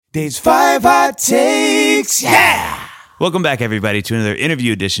Dave's 5 Hot Takes. Yeah! Welcome back, everybody, to another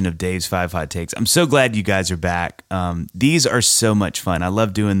interview edition of Dave's 5 Hot Takes. I'm so glad you guys are back. These are so much fun. I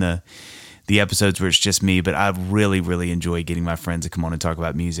love doing the episodes where it's just me, but I really, really enjoy getting my friends to come on and talk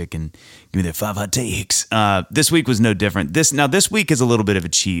about music and give me their 5 hot takes. This week was no different. This week is a little bit of a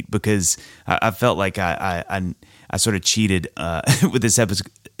cheat because I felt like I sort of cheated with this episode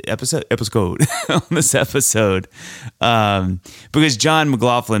on this episode because John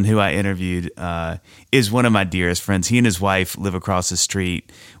McLaughlin, who I interviewed, is one of my dearest friends. He and his wife live across the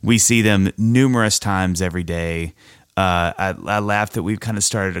street. We see them numerous times every day. I laughed that we've kind of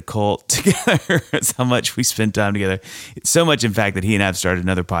started a cult together. It's how much we spend time together. It's so much, in fact, that he and I have started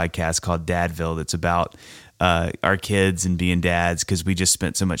another podcast called Dadville that's about our kids and being dads, because we just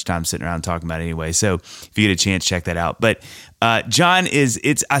spent so much time sitting around talking about it anyway. So if you get a chance, check that out. But John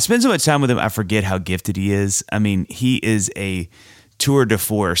I spend so much time with him, I forget how gifted he is. I mean, he is a tour de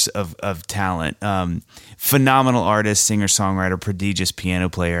force of talent. Phenomenal artist, singer, songwriter, prodigious piano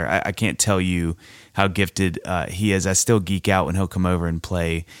player. I can't tell you how gifted he is. I still geek out when he'll come over and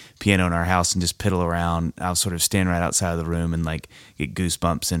play piano in our house and just piddle around. I'll sort of stand right outside of the room and like get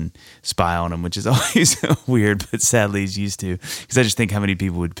goosebumps and spy on him, which is always weird, but sadly he's used to, because I just think how many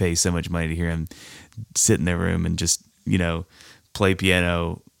people would pay so much money to hear him sit in their room and just, play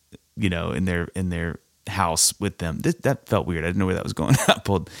piano, in their house with them. That felt weird. I didn't know where that was going. I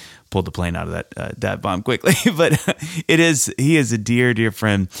pulled the plane out of that bomb quickly, but he is a dear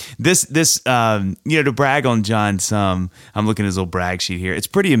friend. This to brag on John some, I'm looking at his little brag sheet here. It's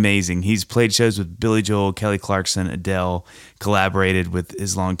pretty amazing. He's played shows with Billy Joel, Kelly Clarkson, Adele, collaborated with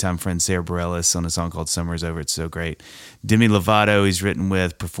his longtime friend Sarah Bareilles on a song called Summer Is Over. It's so great. Demi Lovato he's written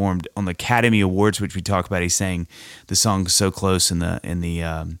with, performed on the Academy Awards, which we talk about. He sang the song So Close in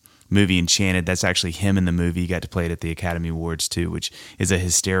the movie Enchanted. That's actually him in the movie. He got to play it at the Academy Awards too, which is a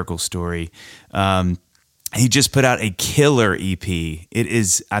hysterical story. He just put out a killer EP. It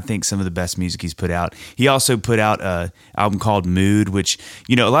is, I think, some of the best music he's put out. He also put out an album called Mood, which,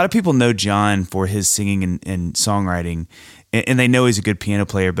 a lot of people know John for his singing and songwriting, and they know he's a good piano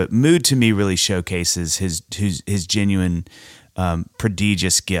player, but Mood to me really showcases his genuine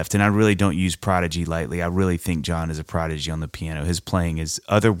prodigious gift. And I really don't use prodigy lightly. I really think John is a prodigy on the piano. His playing is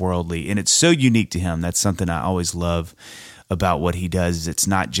otherworldly, and it's so unique to him. That's something I always love about what he does. Is it's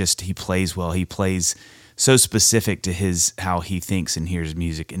not just he plays well, he plays so specific to how he thinks and hears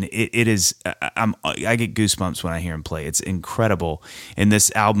music. And it is, I get goosebumps when I hear him play. It's incredible. And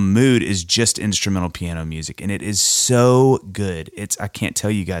this album Mood is just instrumental piano music, and it is so good. I can't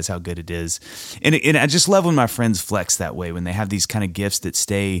tell you guys how good it is. And I just love when my friends flex that way, when they have these kind of gifts that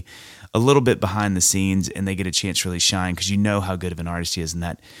stay a little bit behind the scenes and they get a chance to really shine, because you know how good of an artist he is. And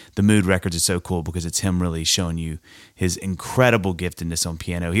that the Mood records is so cool because it's him really showing you his incredible giftedness on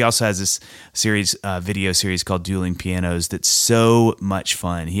piano. He also has this video series called Dueling Pianos that's so much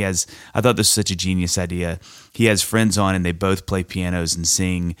fun. I thought this was such a genius idea. He has friends on and they both play pianos and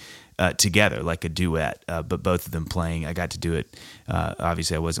sing together like a duet, but both of them playing. I got to do it.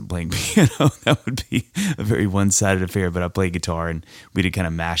 Obviously, I wasn't playing piano. That would be a very one-sided affair, but I play guitar and we did kind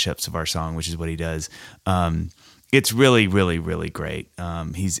of mashups of our song, which is what he does. It's really, really, really great.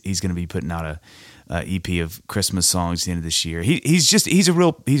 He's going to be putting out a EP of Christmas songs at the end of this year. He's a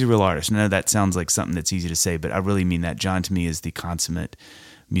real artist. I know that sounds like something that's easy to say, but I really mean that. John to me is the consummate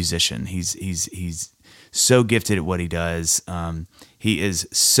musician. He's so gifted at what he does. He is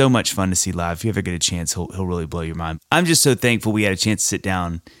so much fun to see live. If you ever get a chance, he'll really blow your mind. I'm just so thankful we had a chance to sit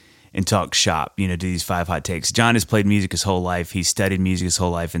down and talk shop, do these 5 hot takes. John has played music his whole life. He studied music his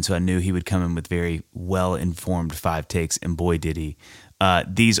whole life, and so I knew he would come in with very well-informed 5 takes, and boy, did he.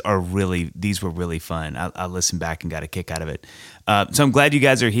 These were really fun. I listened back and got a kick out of it. So I'm glad you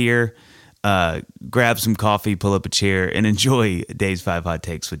guys are here. Grab some coffee, pull up a chair, and enjoy Dave's 5 hot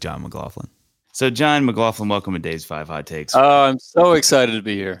takes with John McLaughlin. So John McLaughlin, welcome to Dave's 5 hot takes. I'm so excited to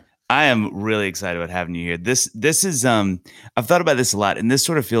be here. I am really excited about having you here. This is I've thought about this a lot, and this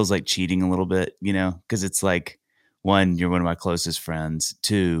sort of feels like cheating a little bit, because it's like, 1, you're one of my closest friends.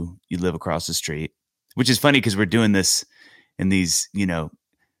 2, you live across the street, which is funny because we're doing this in these,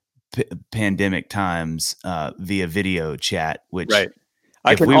 pandemic times via video chat, which right.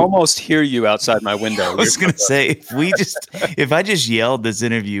 I can almost hear you outside my window. I was going to say, if I just yelled this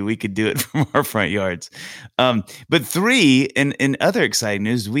interview, we could do it from our front yards. But 3, in other exciting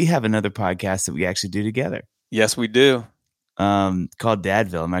news, we have another podcast that we actually do together. Yes, we do. Called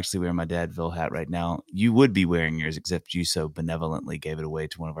Dadville. I'm actually wearing my Dadville hat right now. You would be wearing yours, except you so benevolently gave it away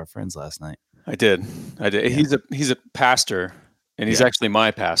to one of our friends last night. I did. Yeah. He's a pastor, and he's actually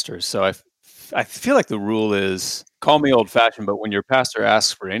my pastor. So I I feel like the rule is call me old fashioned, but when your pastor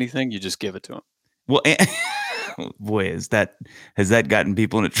asks for anything, you just give it to him. Well, boy, has that gotten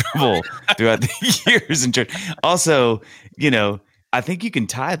people into trouble throughout the years in church. Also, I think you can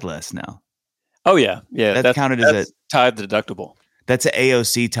tithe less now. Oh yeah. That's counted as a tithe deductible. That's an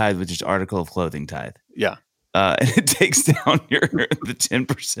AOC tithe, which is article of clothing tithe. Yeah. And it takes down the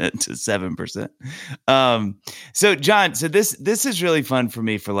 10% to 7%. So John, this is really fun for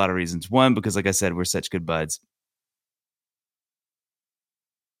me for a lot of reasons. One, because like I said, we're such good buds.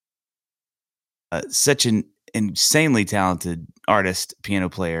 Such an insanely talented artist, piano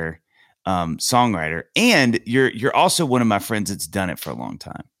player, songwriter, and you're also one of my friends that's done it for a long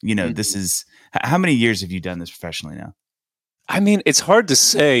time. This is how many years have you done this professionally now? I mean, it's hard to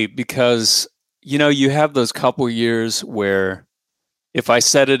say because you have those couple years where if I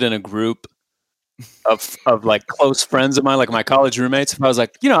said it in a group of like close friends of mine, like my college roommates, if I was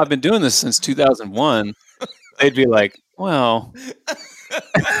like, I've been doing this since 2001, they'd be like, well.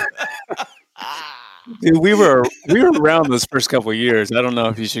 Dude, we were around those first couple of years. I don't know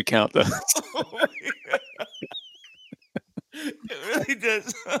if you should count those. It really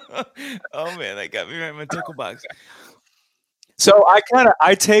does. Oh man, that got me right in my tickle box. So I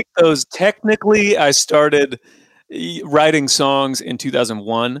take those. Technically, I started writing songs in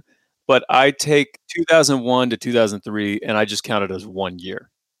 2001, but I take 2001 to 2003, and I just count it as 1 year.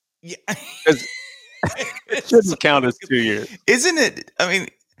 Yeah, it shouldn't count as 2 years, isn't it? I mean.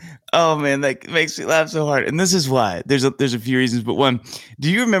 Oh man, that makes me laugh so hard. And this is why. There's a few reasons, but one,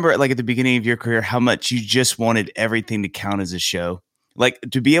 do you remember like at the beginning of your career how much you just wanted everything to count as a show? Like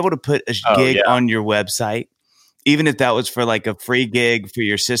to be able to put a gig on your website, even if that was for like a free gig for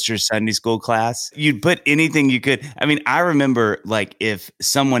your sister's Sunday school class, you'd put anything you could. I mean, I remember like if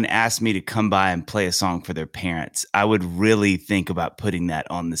someone asked me to come by and play a song for their parents, I would really think about putting that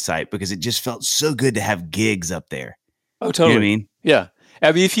on the site because it just felt so good to have gigs up there. Oh, totally. You know what I mean? Yeah.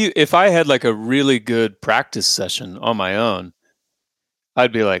 I mean, if I had like a really good practice session on my own,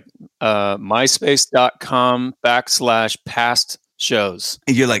 I'd be like, myspace.com/past shows.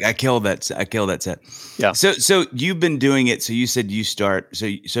 And you're like, I killed that set. Yeah. So you've been doing it. So you said you start. So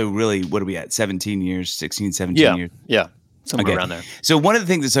really, what are we at? 17 years, 16, 17 years? Yeah. Somewhere around there. So one of the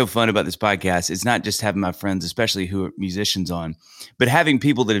things that's so fun about this podcast is not just having my friends, especially who are musicians on, but having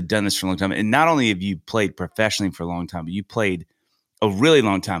people that have done this for a long time. And not only have you played professionally for a long time, but you played a really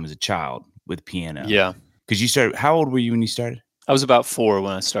long time as a child with piano. Yeah. Because you started, how old were you when you started? I was about 4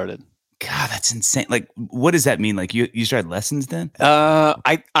 when I started. God, that's insane. Like, what does that mean? Like you started lessons then?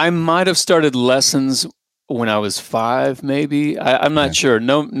 I might have started lessons when I was 5, maybe. I'm not sure.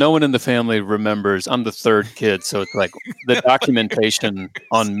 No one in the family remembers. I'm the third kid. So it's like the documentation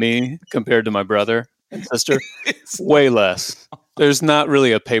on me compared to my brother and sister, way less. There's not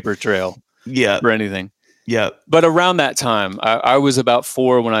really a paper trail for anything. Yeah. But around that time, I was about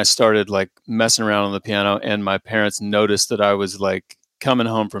 4 when I started like messing around on the piano, and my parents noticed that I was like coming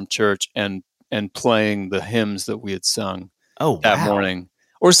home from church and playing the hymns that we had sung that morning,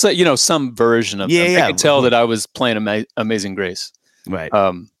 or some version of them. They could tell that I was playing Amazing Grace. Right.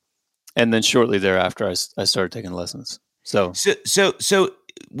 And then shortly thereafter, I started taking lessons. So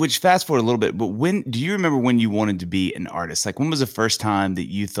which fast forward a little bit, but do you remember when you wanted to be an artist? Like when was the first time that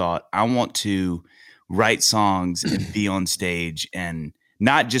you thought, I want to write songs and be on stage and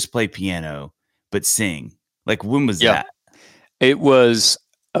not just play piano, but sing? Like when was that? It was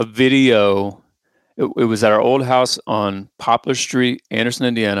a video. It was at our old house on Poplar Street, Anderson,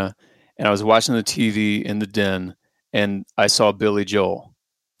 Indiana. And I was watching the TV in the den and I saw Billy Joel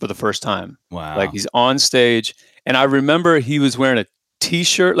for the first time. Wow. Like he's on stage. And I remember he was wearing a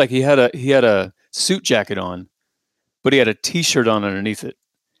t-shirt. Like he had a suit jacket on, but he had a t-shirt on underneath it.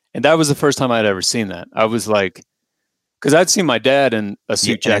 And that was the first time I'd ever seen that. I was like, because I'd seen my dad in a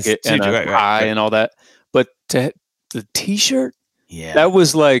suit jacket and a tie and all that. But the t-shirt, that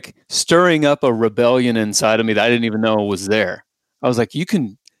was like stirring up a rebellion inside of me that I didn't even know was there. I was like,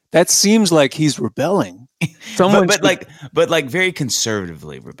 that seems like he's rebelling. but very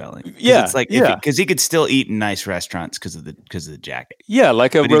conservatively rebelling. Yeah. It's like, because he could still eat in nice restaurants because of the jacket. Yeah.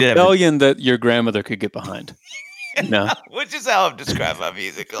 Like a rebellion that your grandmother could get behind. No. Which is how I've described my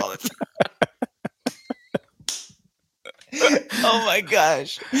music all the time. Oh my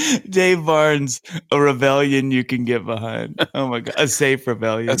gosh. Dave Barnes, a rebellion you can get behind. Oh my God. A safe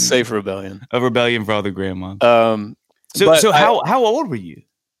rebellion. A safe rebellion. A rebellion for all the grandmas. So how old were you?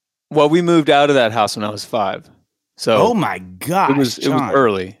 Well, we moved out of that house when I was 5. So oh my gosh. It was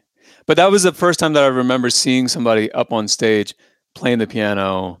early. But that was the first time that I remember seeing somebody up on stage playing the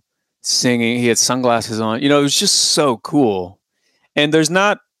piano, singing. He had sunglasses on. It was just so cool. And there's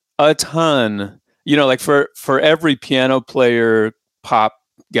not a ton. You know, like for every piano player, pop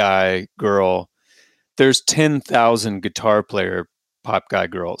guy, girl, there's 10,000 guitar player, pop guy,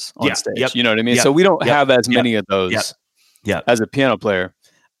 girls on stage. Yep. You know what I mean? Yep. So we don't have as Yep. many of those Yep. as a piano player.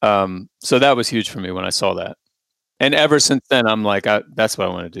 So that was huge for me when I saw that. And ever since then, I'm like, that's what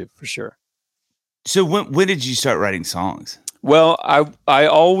I want to do for sure. So when did you start writing songs? Well, I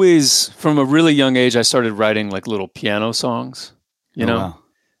always, from a really young age, I started writing like little piano songs, Wow.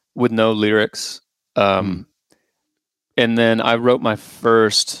 with no lyrics. And then I wrote my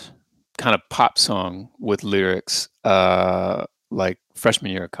first kind of pop song with lyrics, like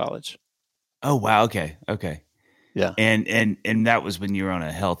freshman year of college. Oh, wow. Okay. Yeah. And that was when you were on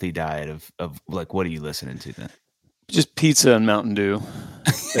a healthy diet of like, what are you listening to then? Just pizza and Mountain Dew.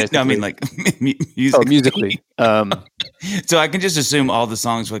 No, I mean like musically. Oh, musically. So I can just assume all the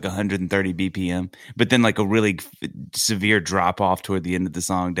songs were like 130 BPM, but then like a really severe drop off toward the end of the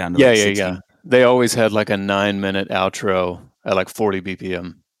song down to 60. They always had like a 9-minute outro at like 40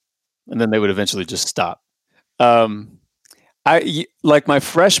 BPM, and then they would eventually just stop. I like my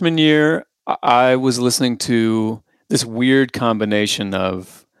freshman year, I was listening to this weird combination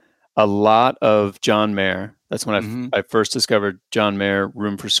of a lot of John Mayer. That's when I first discovered John Mayer,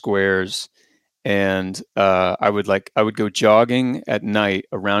 Room for Squares, and I would go jogging at night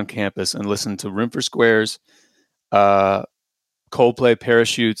around campus and listen to Room for Squares, Coldplay,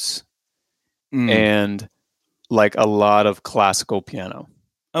 Parachutes, and like a lot of classical piano.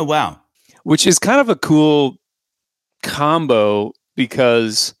 Oh, wow. Which is kind of a cool combo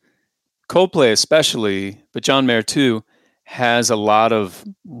because Coldplay especially, but John Mayer too, has a lot of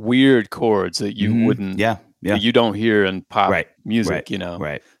weird chords that you wouldn't, that you don't hear in pop music,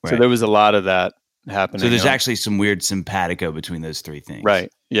 Right. So there was a lot of that happening. So there's actually some weird simpatico between those three things.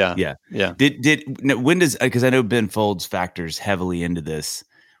 Right. Yeah. When does, because I know Ben Folds factors heavily into this.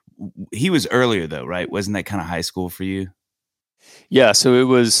 He was earlier though, right? Wasn't that kind of high school for you? Yeah. So it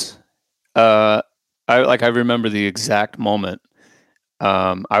was, I remember the exact moment.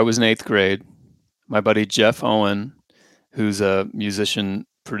 I was in 8th grade. My buddy Jeff Owen, who's a musician,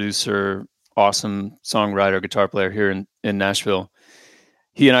 producer, awesome songwriter, guitar player here in Nashville.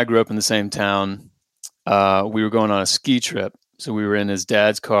 He and I grew up in the same town. We were going on a ski trip. So we were in his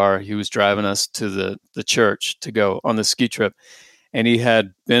dad's car. He was driving us to the church to go on the ski trip. And he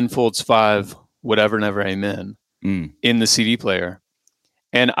had Ben Folds 5, Whatever Never Amen, in the CD player.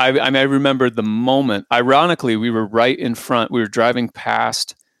 And I remember the moment. Ironically, we were right in front. We were driving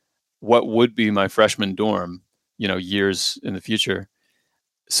past what would be my freshman dorm, years in the future.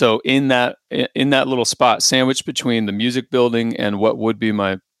 So in that little spot, sandwiched between the music building and what would be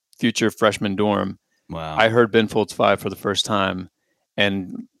my future freshman dorm, wow, I heard Ben Folds 5 for the first time,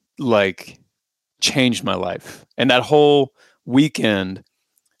 and like changed my life. And that whole weekend,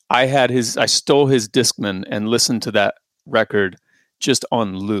 I stole his Discman and listened to that record just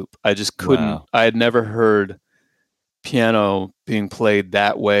on loop. I just couldn't. Wow. I had never heard piano being played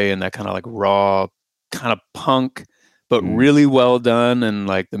that way, and that kind of like raw, kind of punk, but really well done. And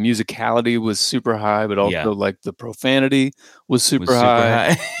like the musicality was super high, but also like the profanity was super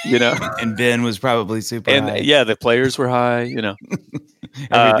high. And Ben was probably super high. And yeah, the players were high,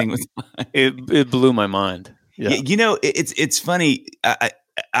 Everything was high. It blew my mind. Yeah. It's funny.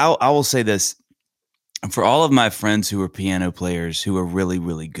 I will say this. For all of my friends who are piano players, who are really,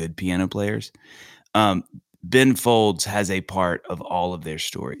 really good piano players, Ben Folds has a part of all of their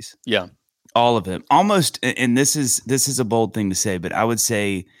stories. Yeah. All of them. Almost, and this is a bold thing to say, but I would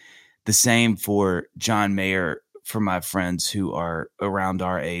say the same for John Mayer, for my friends who are around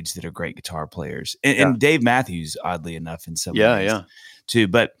our age that are great guitar players. And Dave Matthews, oddly enough, in some ways too.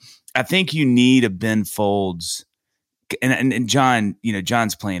 But I think you need a Ben Folds. And John,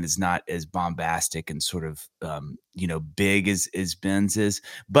 John's playing is not as bombastic and sort of, big as Ben's is,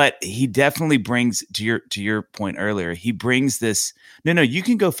 but he definitely brings, to your point earlier, he brings this, no, you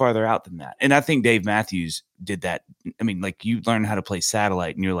can go farther out than that. And I think Dave Matthews did that. I mean, like you learn how to play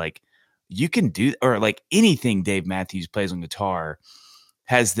Satellite and you're like, you can do, or like anything Dave Matthews plays on guitar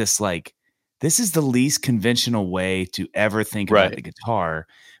has this, like, this is the least conventional way to ever think about the guitar,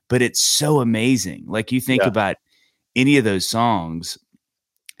 but it's so amazing. Like you think about any of those songs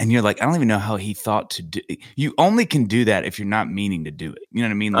and you're like, I don't even know how he thought to do it. You only can do that if you're not meaning to do it. You know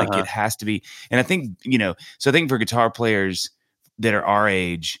what I mean? Like it has to be. And I think, so I think for guitar players that are our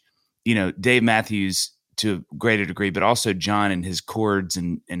age, Dave Matthews to a greater degree, but also John and his chords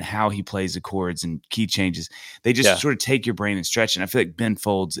and how he plays the chords and key changes, they just sort of take your brain and stretch it. And I feel like Ben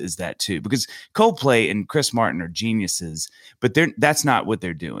Folds is that too, because Coldplay and Chris Martin are geniuses, but that's not what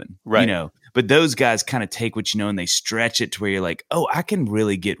they're doing. Right. But those guys kind of take what you know and they stretch it to where you're like, oh, I can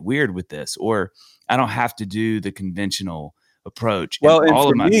really get weird with this, or I don't have to do the conventional approach. Well, and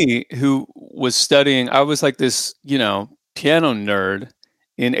for me, who was studying, I was like this, piano nerd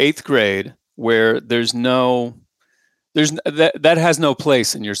in 8th grade, where that has no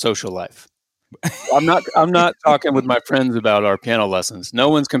place in your social life. I'm not talking with my friends about our piano lessons. No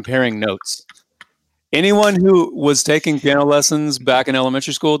one's comparing notes. Anyone who was taking piano lessons back in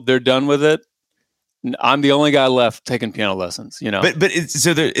elementary school, they're done with it. I'm the only guy left taking piano lessons, But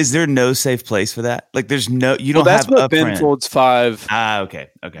is there no safe place for that? Like there's no, you don't that's have what Ben Folds 5 okay.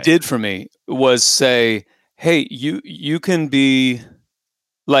 did for me, was say, hey, you can be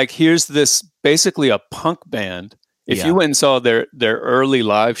like, here's this basically a punk band. If you went and saw their early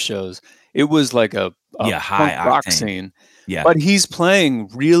live shows, it was like a high punk rock scene. Yeah. But he's playing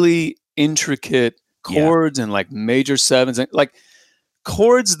really intricate chords and like major sevens and like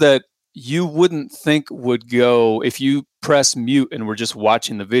chords that you wouldn't think would go if you press mute and we're just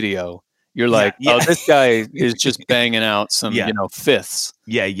watching the video. You're like, oh, this guy is just banging out some, fifths.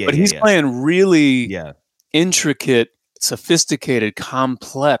 But he's playing really intricate, sophisticated,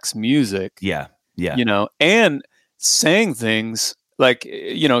 complex music. And saying things like,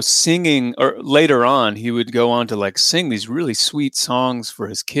 singing, or later on, he would go on to like sing these really sweet songs for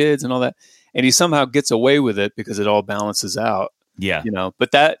his kids and all that. And he somehow gets away with it because it all balances out.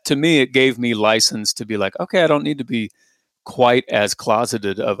 But that, to me, it gave me license to be like, okay, I don't need to be quite as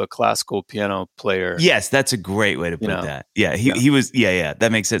closeted of a classical piano player. Yes, that's a great way to put that. Yeah, he was. Yeah,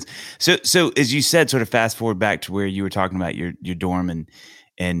 that makes sense. So as you said, sort of fast forward back to where you were talking about your dorm and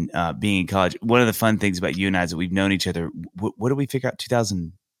being in college. One of the fun things about you and I is that we've known each other. What did we figure out?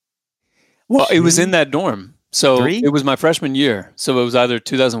 2000. Well, it was in that dorm. So it was my freshman year. So it was either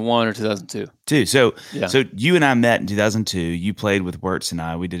 2001 or 2002. So you and I met in 2002. You played with Wirtz and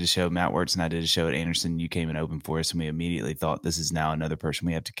I. We did a show. Matt Wirtz and I did a show at Anderson. You came and opened for us, and we immediately thought, this is now another person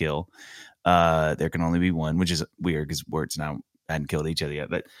we have to kill. There can only be one, which is weird because Wirtz and I hadn't killed each other yet.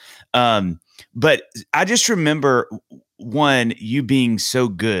 But I just remember, one, you being so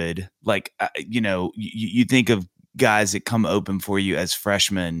good. Like, you think of guys that come open for you as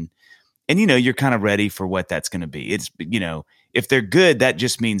freshmen, and, you're kind of ready for what that's going to be. It's, if they're good, that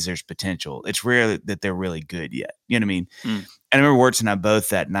just means there's potential. It's rare that they're really good yet. You know what I mean? And I remember Wirtz and I both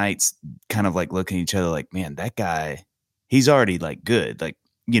that night kind of like looking at each other like, man, that guy, he's already like good. Like,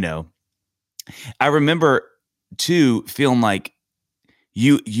 I remember too feeling like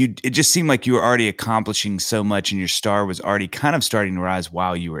it just seemed like you were already accomplishing so much and your star was already kind of starting to rise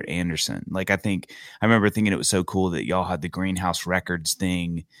while you were at Anderson. Like, I remember thinking it was so cool that y'all had the Greenhouse Records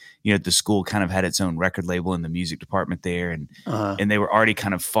thing. The school kind of had its own record label in the music department there. And they were already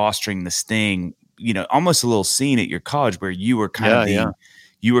kind of fostering this thing, almost a little scene at your college where you were kind of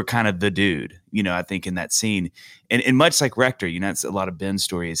you were kind of the dude, I think in that scene. And much like Rector, that's a lot of Ben's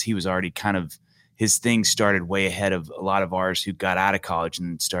story is he was already kind of, his thing started way ahead of a lot of ours who got out of college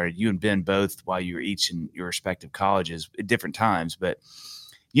and started. You and Ben both, while you were each in your respective colleges at different times, but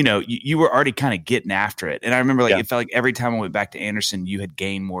you were already kind of getting after it. And I remember it felt like every time I went back to Anderson, you had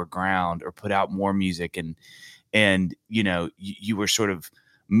gained more ground or put out more music, and you were sort of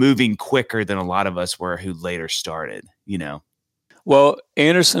moving quicker than a lot of us were who later started. Well,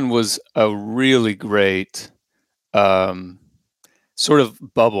 Anderson was a really great sort of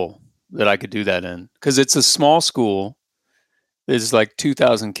bubble that I could do that in, because it's a small school. There's like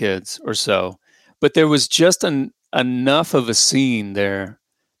 2,000 kids or so, but there was just enough of a scene there.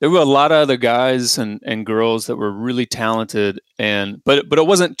 There were a lot of other guys and girls that were really talented, but it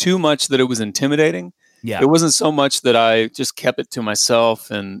wasn't too much that it was intimidating. It wasn't so much that I just kept it to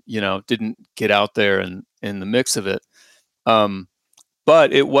myself and didn't get out there and in the mix of it.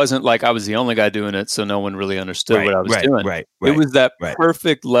 But it wasn't like I was the only guy doing it, so no one really understood what I was doing. It was that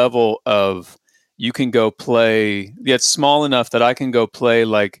perfect level of, you can go play. It's small enough that I can go play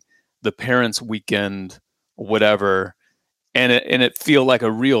like the parents' weekend, whatever, and it feel like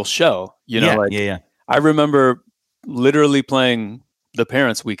a real show. I remember literally playing the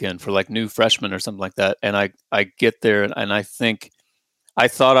parents' weekend for like new freshmen or something like that, and I get there and I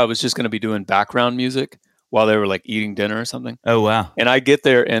thought I was just going to be doing background music while they were like eating dinner or something. Oh, wow. And I get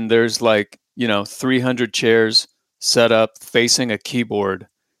there and there's like, 300 chairs set up facing a keyboard.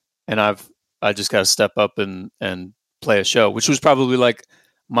 And I just got to step up and play a show, which was probably like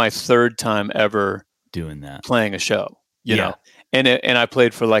my third time ever doing that, playing a show, you know? And I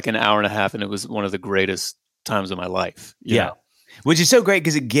played for like an hour and a half, and it was one of the greatest times of my life. You know? Which is so great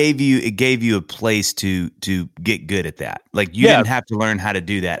because it gave you a place to get good at that. Like you didn't have to learn how to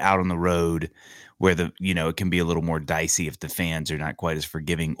do that out on the road where it can be a little more dicey if the fans are not quite as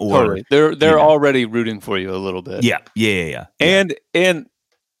forgiving, or they're already rooting for you a little bit. Yeah. And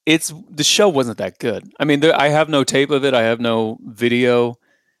the show wasn't that good. I mean, I have no tape of it. I have no video,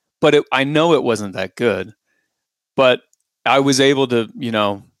 but I know it wasn't that good. But I was able to,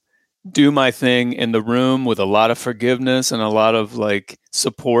 do my thing in the room with a lot of forgiveness and a lot of like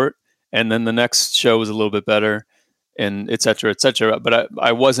support. And then the next show was a little bit better, and et cetera, et cetera. But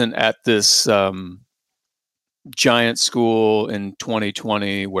I wasn't at this giant school in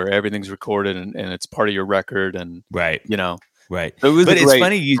 2020 where everything's recorded and it's part of your record. And, right. Right. But it's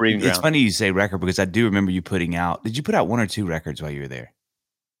funny you say record, because I do remember you putting out, did you put out 1 or 2 records while you were there?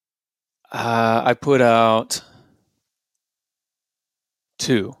 I put out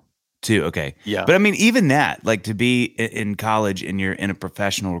 2. 2, okay. Yeah. But I mean, even that, like to be in college and you're in a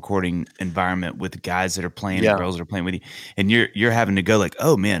professional recording environment with guys that are playing and girls that are playing with you, and you're having to go like,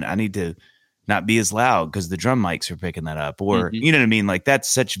 oh man, I need to not be as loud because the drum mics are picking that up, or you know what I mean? Like that's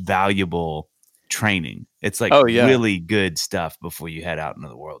such valuable training. It's like really good stuff before you head out into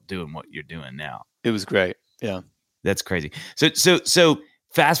the world doing what you're doing now. It was great. Yeah. That's crazy. So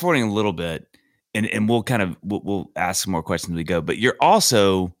fast forwarding a little bit, and we'll ask some more questions as we go, but you're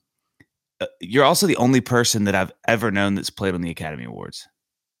also the only person that I've ever known that's played on the Academy Awards.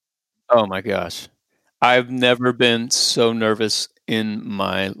 Oh my gosh. I've never been so nervous in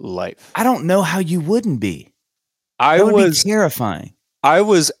my life. I don't know how you wouldn't be. That would be terrifying. I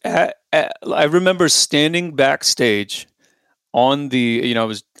was I remember standing backstage on the,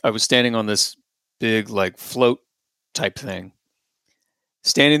 I was standing on this big like float type thing.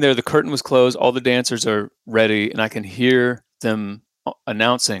 Standing there, the curtain was closed, all the dancers are ready, and I can hear them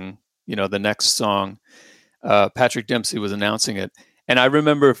announcing, the next song. Patrick Dempsey was announcing it. And I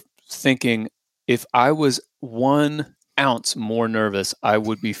remember thinking, if I was 1 ounce more nervous, I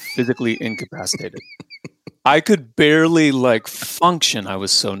would be physically incapacitated. I could barely function. I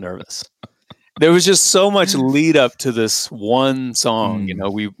was so nervous. There was just so much lead up to this one song.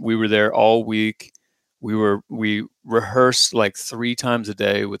 We were there all week. We rehearsed 3 times a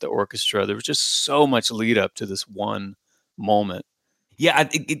day with the orchestra. There was just so much lead up to this one moment. Yeah,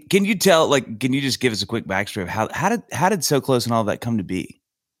 can you tell? Can you just give us a quick backstory of how did So Close and all that come to be?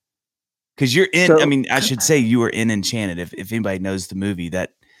 Because you're in. I mean, I should say you were in Enchanted. If anybody knows the movie,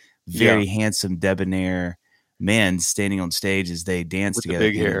 that very handsome, debonair man standing on stage as they dance with together.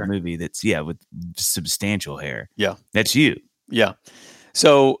 The big hair. Movie that's with substantial hair. Yeah, that's you. Yeah.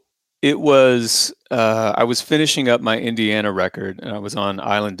 So it was. I was finishing up my Indiana record, and I was on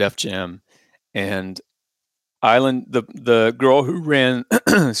Island Def Jam, and Island, the girl who ran,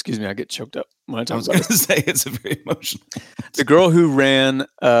 excuse me, I get choked up when I talk about it. I was going to say, it's a very emotional. The girl who ran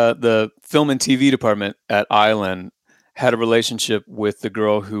the film and TV department at Island had a relationship with the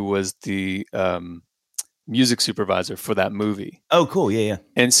girl who was the music supervisor for that movie. Oh, cool. Yeah.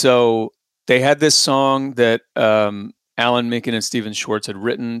 And so they had this song that Alan Menken and Stephen Schwartz had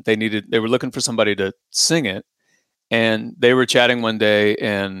written. They were looking for somebody to sing it. And they were chatting one day,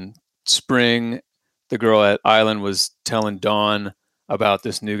 and Spring, the girl at Island, was telling Dawn about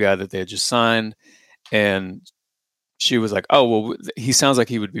this new guy that they had just signed. And she was like, oh, well, he sounds like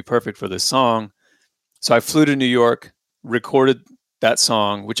he would be perfect for this song. So I flew to New York, recorded that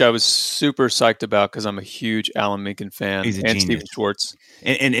song, which I was super psyched about because I'm a huge Alan Menken fan. He's a and genius. Stephen Schwartz.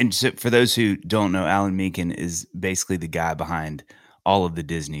 And so for those who don't know, Alan Menken is basically the guy behind all of the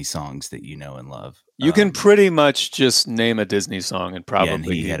Disney songs that you know and love. You can pretty much just name a Disney song and probably and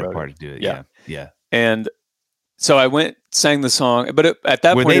he had a part to do it. Yeah. And so I went, sang the song, but at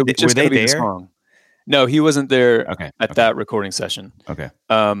that point, it was just going to be the song. No, he wasn't there at that recording session. Okay.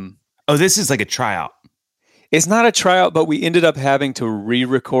 This is like a tryout. It's not a tryout, but we ended up having to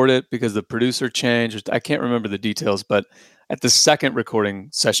re-record it because the producer changed. I can't remember the details, but at the second recording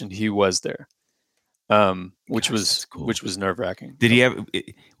session, he was there, which was nerve-wracking. Did he ever?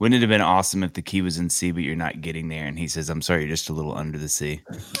 Wouldn't it have been awesome if the key was in C, but you're not getting there, and he says, "I'm sorry, you're just a little under the C."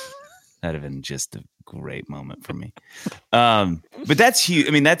 That'd have been just a great moment for me. But that's huge.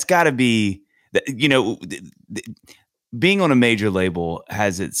 I mean, that's got to be, being on a major label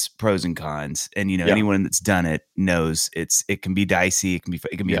has its pros and cons, and anyone that's done it knows it can be dicey, it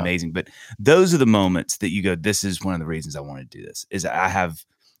can be amazing. But those are the moments that you go, "This is one of the reasons I want to do this." Is I have,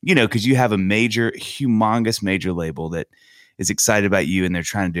 because you have a humongous major label that is excited about you, and they're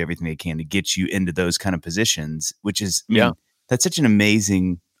trying to do everything they can to get you into those kind of positions, which is that's such an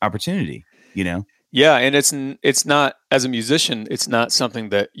amazing opportunity. Yeah, and it's not, as a musician, it's not something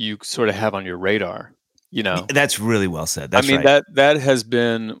that you sort of have on your radar. You know, That's really well said. That's I mean, right. that has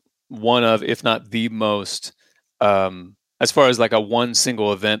been one of, if not the most, as far as like a one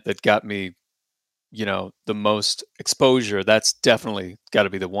single event that got me, you know, the most exposure. That's definitely got to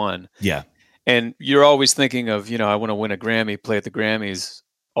be the one. Yeah. And you're always thinking of, you know, I want to win a Grammy, play at the Grammys,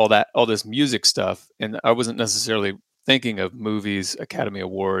 all this music stuff, and I wasn't necessarily thinking of movies, Academy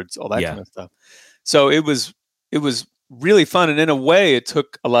Awards, all that Yeah. kind of stuff. So it was really fun, and in a way, it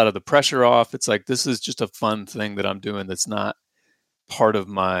took a lot of the pressure off. It's like this is just a fun thing that I'm doing that's not part of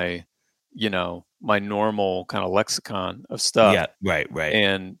my, you know, my normal kind of lexicon of stuff. Yeah. Right. Right.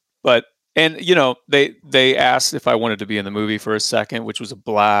 And but and you know, they asked if I wanted to be in the movie for a second, which was a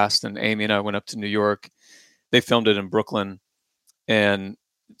blast. And Amy and I went up to New York. They filmed it in Brooklyn, and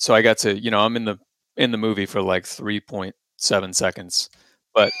so I got to, you know, I'm in the movie for like 3.7 seconds,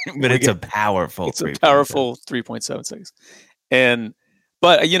 but But it's a powerful. it's a powerful 3.7 seconds. And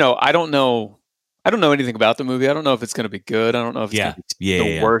but you know, I don't know anything about the movie. I don't know if it's going to be good. I don't know if it's going to be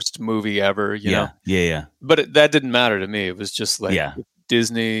the worst movie ever, you know. Yeah. But that didn't matter to me. It was just like Yeah.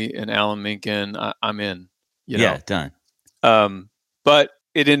 Disney and Alan Menken, I'm in, you know. Yeah. Done. But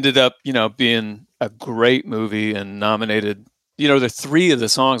it ended up, you know, being a great movie and nominated. You know, the three of the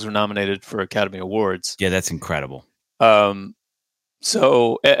songs were nominated for Academy Awards. Yeah, that's incredible.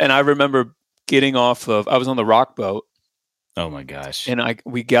 So, and I remember getting off of, I was on the Rock Boat. Oh my gosh. And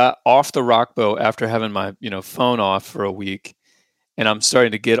we got off the Rock Boat after having my, you know, phone off for a week, and I'm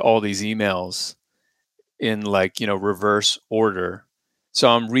starting to get all these emails in like, you know, reverse order. So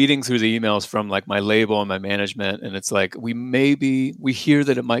I'm reading through the emails from like my label and my management, and it's like we hear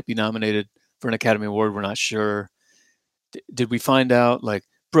that it might be nominated for an Academy Award. We're not sure. Did we find out? Like,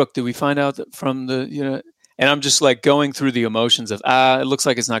 Brooke, did we find out that from the, you know? And I'm just like going through the emotions of it looks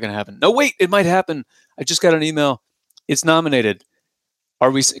like it's not going to happen. No, wait, it might happen. I just got an email. It's nominated.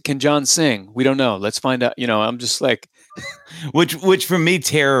 Can John sing? We don't know. Let's find out. You know, I'm just like, which for me,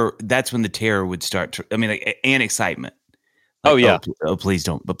 terror. That's when the terror would start. I mean, like, and excitement. Like, oh yeah. Oh, please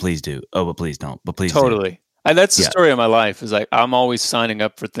don't. But please do. Oh, but please don't. But please totally. Do. And that's the story of my life. Is like I'm always signing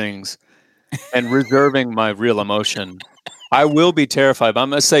up for things and reserving my real emotion. I will be terrified, but I'm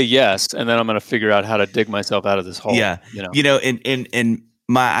going to say yes, and then I'm going to figure out how to dig myself out of this hole. Yeah, you know, and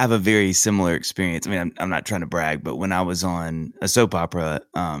I have a very similar experience. I mean, I'm not trying to brag, but when I was on a soap opera,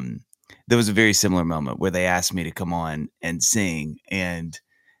 there was a very similar moment where they asked me to come on and sing, and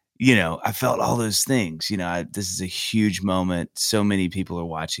you know, I felt all those things. You know, this is a huge moment. So many people are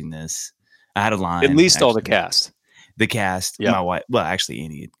watching this. I had a line. At least all the cast. The cast, my wife. Well, actually,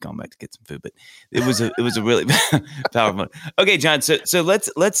 Annie had gone back to get some food, but it was a really powerful moment. Okay, John. So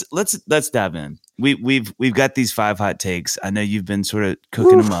let's dive in. We've got these 5 hot takes. I know you've been sort of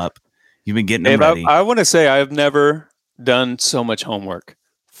cooking them up. You've been getting them ready. I want to say I've never done so much homework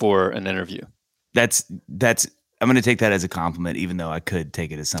for an interview. That's. I'm going to take that as a compliment, even though I could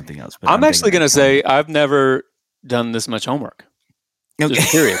take it as something else. But I'm actually going to say I've never done this much homework. Okay.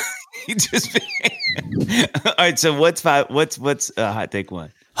 Just period. All right. So what's hot take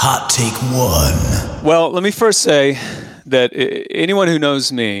 1? Hot take 1. Well, let me first say that anyone who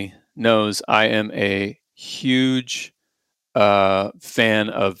knows me knows I am a huge fan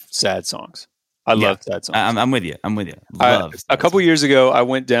of sad songs. I love sad songs. I'm with you. A couple years ago, I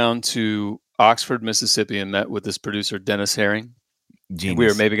went down to Oxford, Mississippi, and met with this producer, Dennis Herring. Genius. We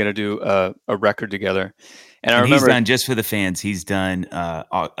were maybe going to do a record together. And I remember, he's done, just for the fans, he's done,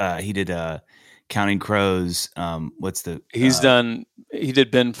 he did Counting Crows. he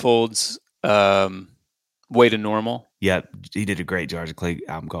did Ben Folds' Way to Normal. Yeah, he did a great Georgia Clay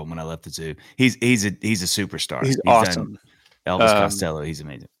album called When I Left the Zoo. He's a superstar. He's awesome. Elvis Costello, he's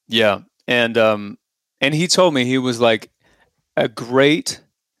amazing. Yeah, and he told me, he was like, a great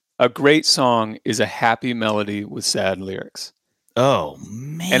song is a happy melody with sad lyrics. Oh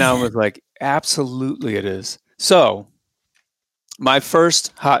man! And I was like, absolutely, it is. So, my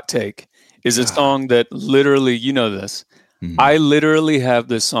first hot take is a song that literally, you know this, I literally have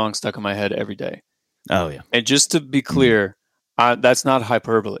this song stuck in my head every day. Oh yeah. And just to be clear, that's not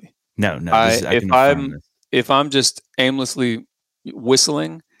hyperbole. No. If I'm just aimlessly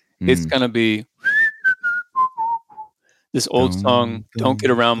whistling, it's gonna be this old song, "Don't Get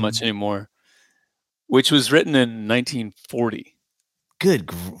Around Much Anymore," which was written in 1940.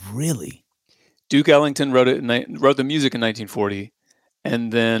 Really? Duke Ellington wrote the music in 1940,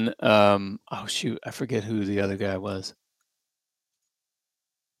 and then I forget who the other guy was.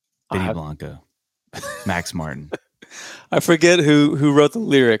 Benny Blanco, Max Martin. I forget who wrote the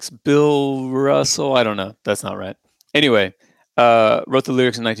lyrics. Bill Russell. I don't know. That's not right. Anyway, wrote the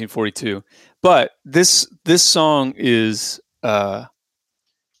lyrics in 1942. But this song is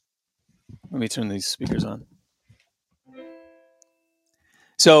Let me turn these speakers on.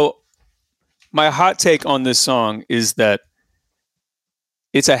 So my hot take on this song is that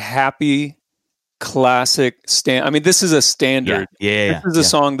it's a happy, classic I mean, this is a standard. Yeah. This is a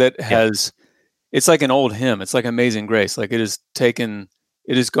song that has, it's like an old hymn. It's like Amazing Grace. Like it has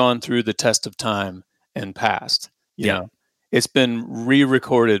gone through the test of time and passed. You know, it's been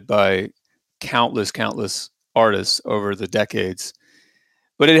re-recorded by countless artists over the decades.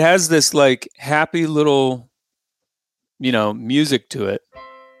 But it has this like happy little, you know, music to it.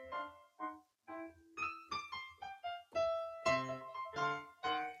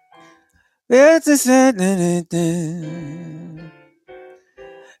 Heard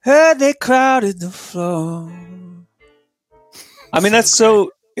they crowded the floor. I mean, it's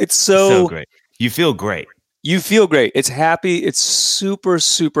so great. You feel great. You feel great. It's happy. It's super,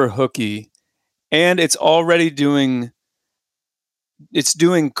 super hooky. And it's already doing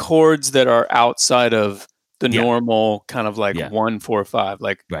chords that are outside of the normal kind of like 1, 4, 5.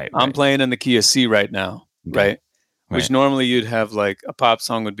 Like I'm playing in the key of C right now, right? Which normally you'd have like a pop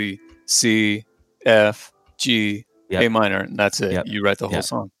song would be C, F, G, A minor, and that's it. Yep. You write the whole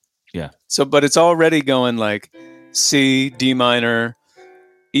song. Yeah. So, but it's already going like C, D minor,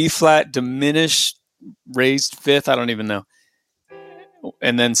 E flat, diminished, raised fifth. I don't even know.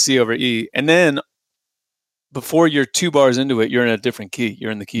 And then C over E. And then before you're 2 bars into it, you're in a different key.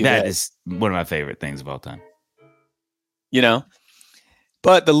 You're in the key of A. That is one of my favorite things of all time. You know?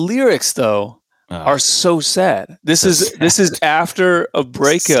 But the lyrics, though, are so sad. This is after a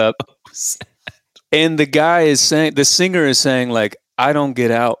breakup. So and the guy is saying, the singer is saying, like, I don't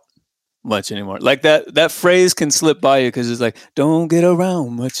get out much anymore. Like that phrase can slip by you because it's like, don't get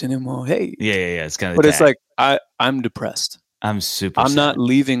around much anymore. Hey. Yeah. It's kind of but it's like, I'm depressed. I'm super I'm sad. not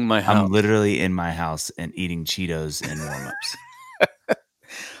leaving my house. I'm literally in my house and eating Cheetos and warm-ups.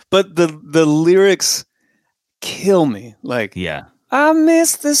 But the lyrics kill me. Like, I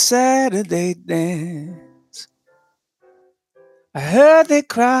miss the Saturday dance. I heard they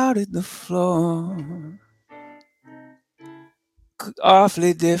crowded the floor.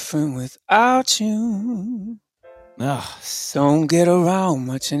 Awfully different without you. Don't get around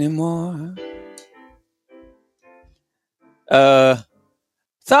much anymore. Thought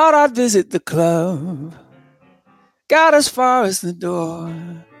I'd visit the club. Got as far as the door.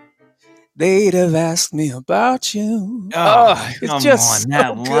 They'd have asked me about you. It's just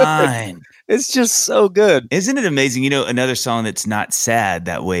that line. It's just so good. Isn't it amazing? You know, another song that's not sad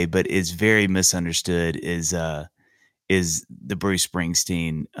that way, but is very misunderstood is the Bruce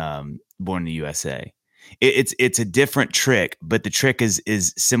Springsteen Born in the USA. It's a different trick, but the trick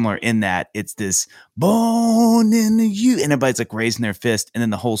is similar in that it's this born in the U, and everybody's like raising their fist, and then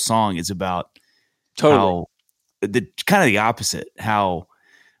the whole song is about how the kind of the opposite, how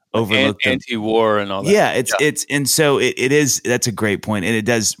overlooked anti-war and all that. Yeah, it's and so it is. That's a great point, and it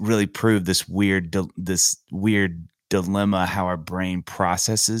does really prove this weird dilemma how our brain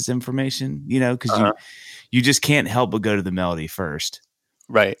processes information. You know, because you just can't help but go to the melody first,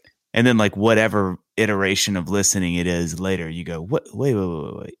 right? And then like whatever iteration of listening it is later, you go, what? Wait.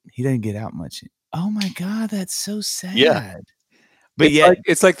 He didn't get out much. Oh my God, that's so sad. Yeah, but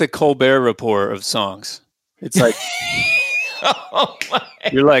it's like the Colbert Report of songs. It's like.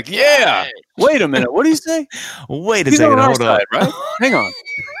 You're like, yeah. Wait a minute. What do you say? Wait a second. Hold on. Right? Hang on.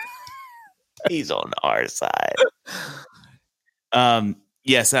 He's on our side.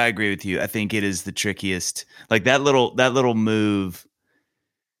 Yes, I agree with you. I think it is the trickiest. Like that little move,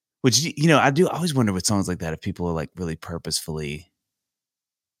 which you know, I always wonder with songs like that if people are like really purposefully,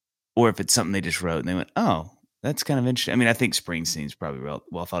 or if it's something they just wrote and they went, oh, that's kind of interesting. I mean, I think Springsteen's probably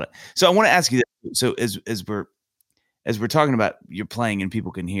well thought of. So I want to ask you that. So as we're talking about you're playing and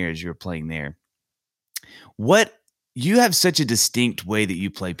people can hear as you're playing there, what you have such a distinct way that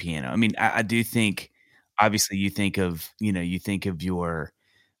you play piano. I mean, I do think obviously you think of your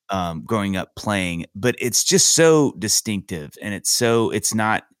growing up playing, but it's just so distinctive and it's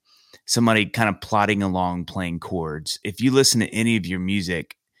not somebody kind of plodding along playing chords. If you listen to any of your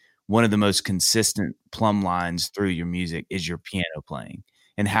music, one of the most consistent plumb lines through your music is your piano playing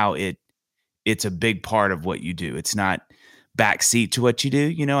and how it's a big part of what you do. It's not backseat to what you do.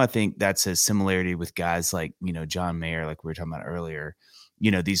 You know, I think that's a similarity with guys like, you know, John Mayer, like we were talking about earlier,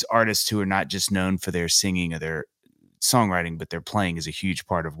 you know, these artists who are not just known for their singing or their songwriting, but their playing is a huge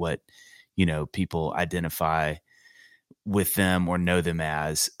part of what, you know, people identify with them or know them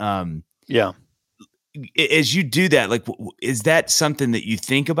as. Yeah. As you do that, like, is that something that you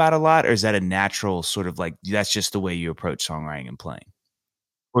think about a lot, or is that a natural sort of like, that's just the way you approach songwriting and playing?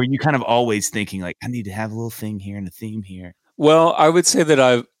 Or are you kind of always thinking like, I need to have a little thing here and a theme here? Well, I would say that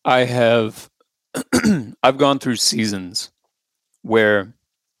I have I've gone through seasons where,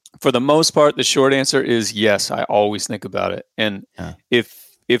 for the most part, the short answer is yes. I always think about it, and Huh.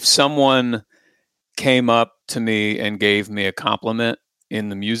 if someone came up to me and gave me a compliment in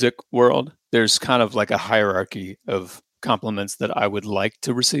the music world, there's kind of like a hierarchy of compliments that I would like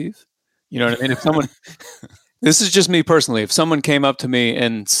to receive. You know what I mean? If someone, this is just me personally, if someone came up to me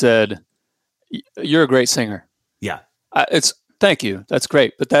and said, "You're a great singer," Yeah. it's thank you, that's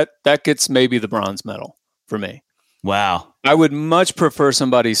great, but that gets maybe the bronze medal for me. Wow. I would much prefer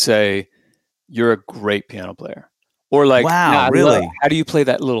somebody say, "You're a great piano player," or like, Wow, "Yeah, really? how do you play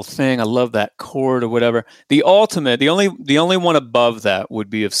that little thing? I love that chord," or whatever. The ultimate, the only one above that would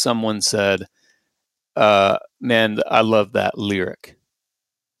be if someone said, "Man, I love that lyric."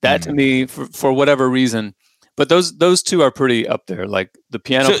 That to me, for whatever reason, but those two are pretty up there, like the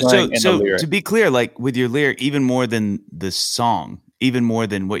piano playing and the lyric. To be clear, like with your lyric, even more than the song, even more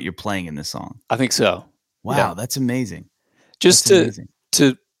than what you're playing in the song. I think so. Wow, Yeah. that's amazing. Just That's amazing.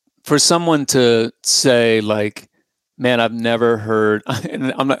 to for someone to say like, "Man, I've never heard,"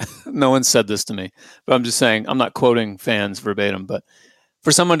 and I'm not, no one said this to me, but I'm just saying, I'm not quoting fans verbatim, but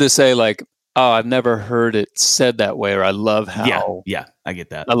for someone to say like, "Oh, I've never heard it said that way," or "I love how Yeah, I get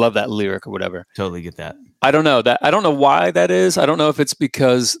that. I love that lyric," or whatever. Totally get that. I don't know why that is. I don't know if it's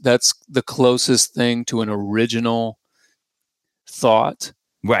because that's the closest thing to an original thought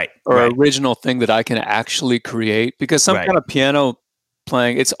Right. or right. original thing that I can actually create, because some Right. kind of piano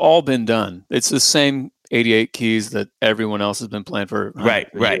playing, it's all been done. It's the same 88 keys that everyone else has been playing for Right,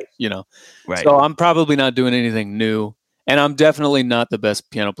 hundreds of right. years, you know. Right. So I'm probably not doing anything new, and I'm definitely not the best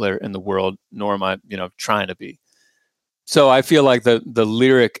piano player in the world, nor am I, trying to be. So I feel like the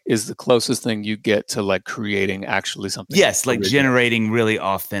lyric is the closest thing you get to like creating actually something. Yes, like original. generating really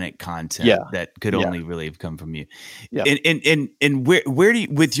authentic content Yeah. that could Yeah. only really have come from you. Yeah. And where do you,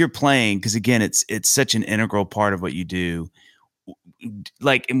 with your playing, because again, it's such an integral part of what you do.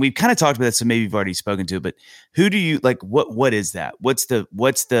 Like, and we've kind of talked about this, so maybe you've already spoken to it, but who do you like? What is that? What's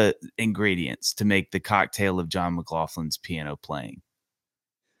the ingredients to make the cocktail of John McLaughlin's piano playing?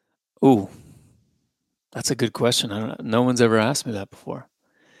 Ooh, that's a good question. I don't know. No one's ever asked me that before.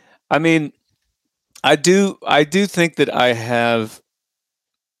 I mean, I do think that I have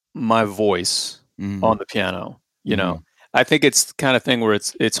my voice Mhm. on the piano. You know, Mhm. I think it's the kind of thing where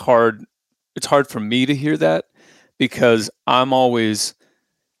it's hard for me to hear that, because I'm always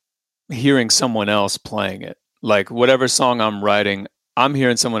hearing someone else playing it. Like whatever song I'm writing, I'm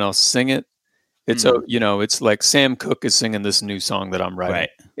hearing someone else sing it. It's it's like Sam Cooke is singing this new song that I'm writing. Right.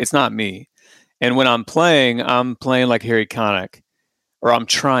 It's not me. And when I'm playing like Harry Connick, or I'm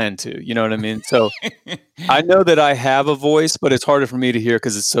trying to, you know what I mean? So I know that I have a voice, but it's harder for me to hear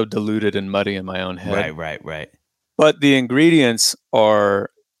because it's so diluted and muddy in my own head. Right. But the ingredients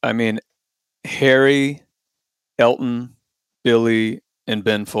are, I mean, Harry, Elton, Billy, and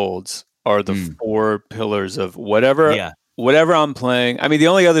Ben Folds are the four pillars of whatever I'm playing. I mean, the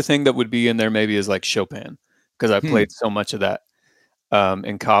only other thing that would be in there maybe is like Chopin, because I played so much of that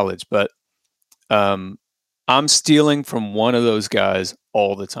in college. But I'm stealing from one of those guys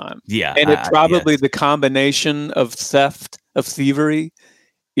all the time. Yeah. And it probably the combination of thievery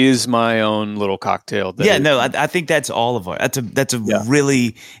is my own little cocktail. I think that's all of our. That's a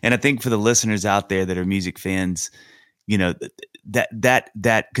really, and I think for the listeners out there that are music fans, that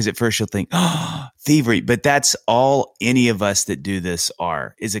because at first you'll think, oh, thievery, but that's all any of us that do this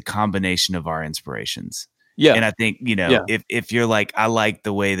is a combination of our inspirations. Yeah. And I think, if you're like, I like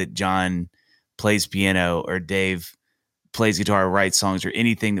the way that John plays piano or Dave plays guitar or writes songs or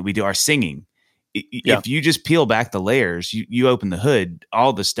anything that we do, our singing, if you just peel back the layers, you open the hood,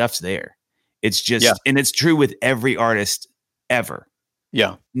 all the stuff's there. It's just, and it's true with every artist ever.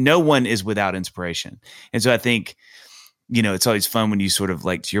 Yeah. No one is without inspiration. And so I think, it's always fun when you sort of,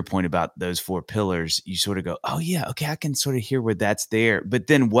 like, to your point about those four pillars, you sort of go, oh yeah, okay, I can sort of hear where that's there. But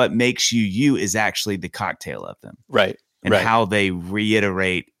then what makes you is actually the cocktail of them. Right. And how they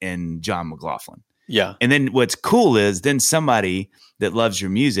reiterate in John McLaughlin. Yeah. And then what's cool is then somebody that loves your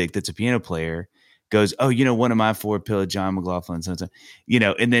music, that's a piano player, goes, oh, one of my four pillar, John McLaughlin,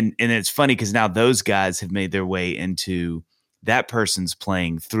 and then it's funny because now those guys have made their way into that person's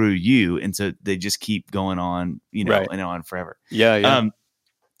playing through you, and so they just keep going on, and on forever. Yeah.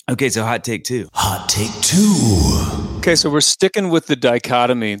 Okay, so hot take two. Hot take two. Okay, so we're sticking with the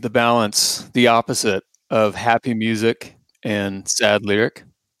dichotomy, the balance, the opposite of happy music and sad lyric.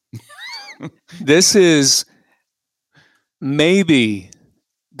 This is maybe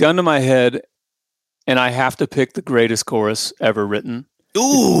gun to my head, and I have to pick the greatest chorus ever written.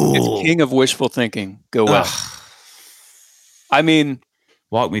 Ooh. It's King of Wishful Thinking. Go West. I mean,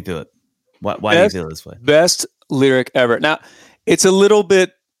 Walk me through it. Why do you feel this way? Best lyric ever. Now, it's a little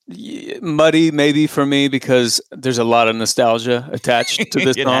bit muddy maybe for me because there's a lot of nostalgia attached to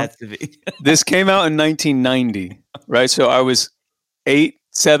this It song. has to be. This came out in 1990, right? So I was 8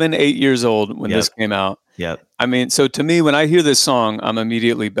 years old when this came out. Yep. I mean, so to me, when I hear this song, I'm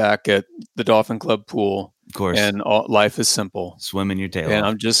immediately back at the Dolphin Club pool. Of course. And life is simple. Swimming your tail And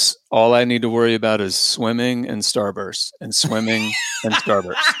off. I'm just, all I need to worry about is swimming and starburst and swimming and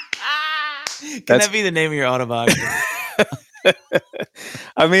starburst. Can that be the name of your autobiography?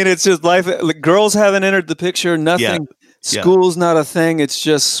 I mean, it's just life. Like, girls haven't entered the picture. Nothing. Yeah. School's not a thing. It's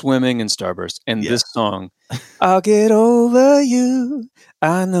just swimming and starburst. And Yeah. this song, I'll get over you.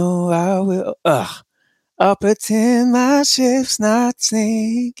 I know I will. I'll pretend my ship's not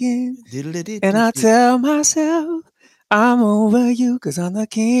sinking. And I tell myself I'm over you because I'm the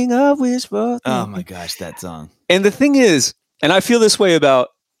king of wishful thinking. Oh my gosh, that song. And the thing is, and I feel this way about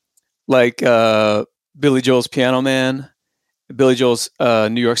like Billy Joel's Piano Man, Billy Joel's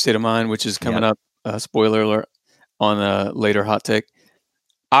New York State of Mind, which is coming up, spoiler alert, on a later hot take.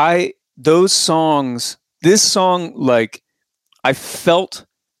 Those songs, this song, like, I felt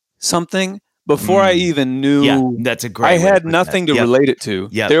something before I even knew. Yeah, that's a great. I had nothing to relate it to.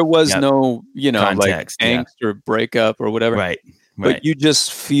 Yep. There was no, context, like angst or breakup or whatever. Right. But you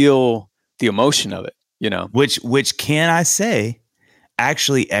just feel the emotion of it, Which can I say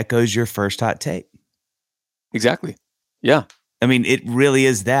actually echoes your first hot take. Exactly. Yeah. I mean, it really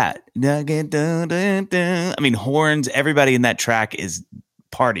is that. I mean, horns, everybody in that track is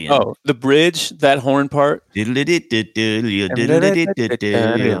partying. Oh, the bridge, that horn part. Yeah.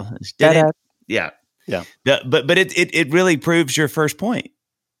 But it really proves your first point,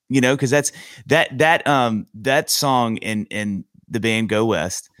 because that's that song in the band Go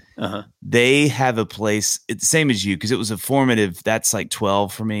West. They have a place. It's the same as you, because it was a formative. That's like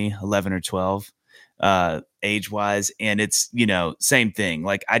 12 for me, 11 or 12, age wise, and it's same thing.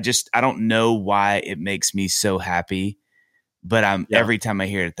 Like I don't know why it makes me so happy, but every time I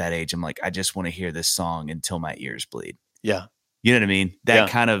hear it at that age, I'm like, I just want to hear this song until my ears bleed. Yeah, you know what I mean. That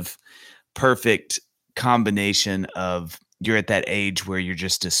kind of perfect combination of you're at that age where you're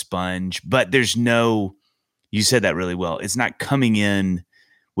just a sponge, but there's no. You said that really well. It's not coming in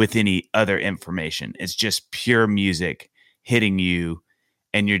with any other information. It's just pure music hitting you,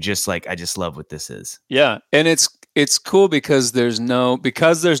 and you're just like, I just love what this is. Yeah, and it's cool because there's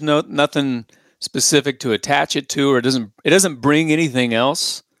nothing specific to attach it to, or it doesn't bring anything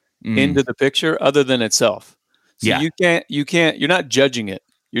else into the picture other than itself. So you're not judging it.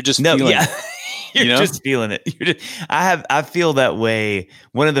 You're just feeling it. You're just feeling it. I feel that way.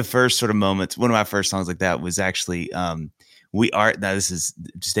 One of the first sort of moments, one of my first songs like that was actually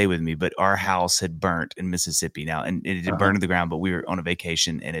stay with me, but our house had burnt in Mississippi now, and it had burned to the ground, but we were on a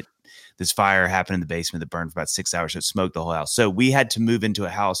vacation, and this fire happened in the basement that burned for about 6 hours. So it smoked the whole house. So we had to move into a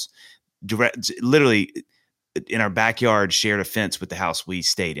house literally in our backyard, shared a fence with the house we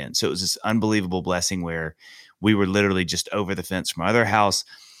stayed in. So it was this unbelievable blessing where we were literally just over the fence from our other house.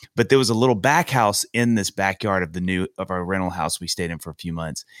 But there was a little back house in this backyard of our rental house we stayed in for a few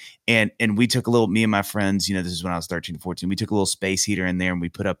months. And we took me and my friends, this is when I was 13 to 14, we took a little space heater in there and we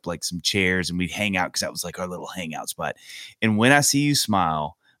put up like some chairs and we'd hang out because that was like our little hangout spot. And When I See You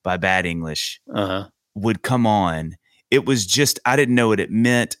Smile by Bad English would come on. It was just, I didn't know what it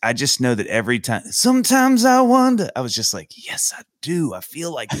meant. I just know that every time, sometimes I wonder, I was just like, yes, I do. I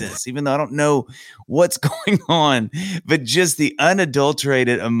feel like this, even though I don't know what's going on, but just the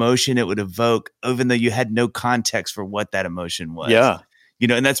unadulterated emotion it would evoke, even though you had no context for what that emotion was. Yeah.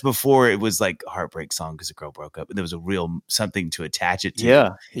 And that's before it was like a heartbreak song because a girl broke up. There was a real something to attach it to. Yeah.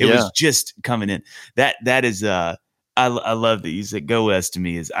 It was just coming in. That is, I love that you said Go West. To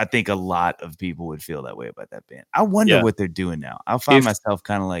me is, I think a lot of people would feel that way about that band. I wonder what they're doing now. I'll find myself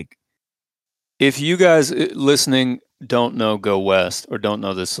kind of like, if you guys listening don't know Go West or don't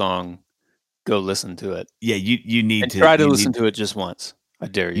know this song, go listen to it. Yeah, you need and to try to listen to it just once. I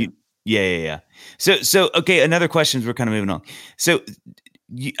dare you. Yeah. So okay, another question. We're kind of moving on. So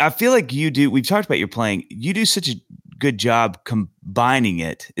I feel like you do. We've talked about your playing. You do such a good job combining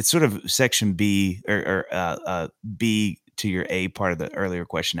it. It's sort of section B or B to your A part of the earlier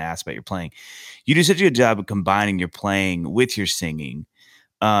question I asked about your playing. You do such a good job of combining your playing with your singing.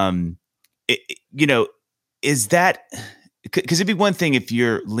 Is that, because it'd be one thing if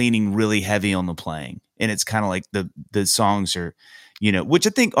you're leaning really heavy on the playing and it's kind of like the songs are, which I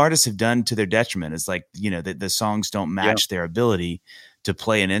think artists have done to their detriment. Is like, the songs don't match their ability to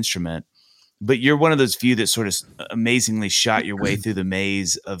play an instrument. But you're one of those few that sort of amazingly shot your way through the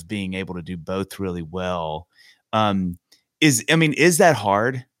maze of being able to do both really well. is that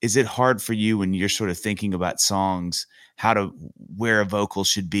hard? Is it hard for you when you're sort of thinking about songs, where a vocal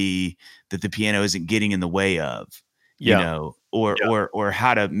should be that the piano isn't getting in the way of, or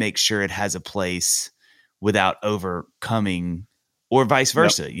how to make sure it has a place without overcoming, or vice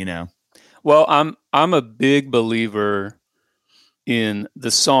versa, Well, I'm a big believer in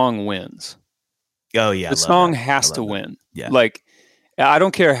the song wins. Oh yeah. The song has to win. Yeah. Like, I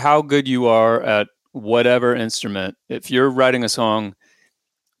don't care how good you are at whatever instrument. If you're writing a song,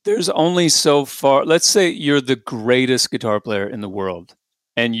 there's only so far. Let's say you're the greatest guitar player in the world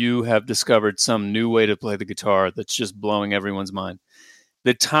and you have discovered some new way to play the guitar that's just blowing everyone's mind.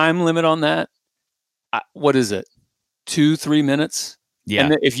 The time limit on that, what is it? 2-3 minutes? Yeah.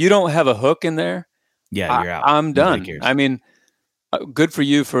 And if you don't have a hook in there, you're out. I'm done. I mean, good for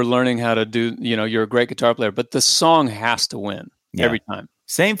you for learning how to do, you're a great guitar player, but the song has to win every time.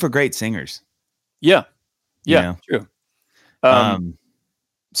 Same for great singers. Yeah. True.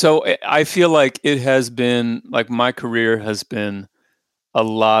 So I feel like it has been, like, my career has been a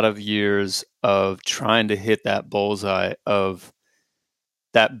lot of years of trying to hit that bullseye of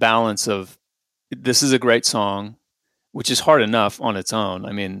that balance of, this is a great song, which is hard enough on its own.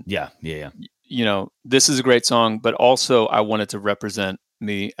 I mean, yeah. This is a great song, but also I want it to represent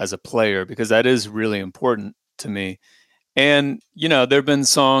me as a player, because that is really important to me. And, there have been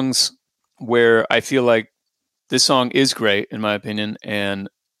songs where I feel like this song is great, in my opinion, and,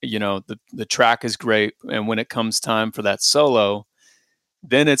 the track is great. And when it comes time for that solo,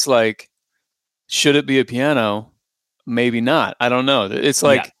 then it's like, should it be a piano? Maybe not. I don't know. It's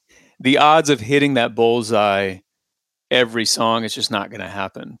like the odds of hitting that bullseye every song, it's just not going to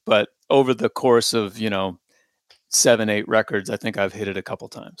happen. But over the course of, 7-8 records, I think I've hit it a couple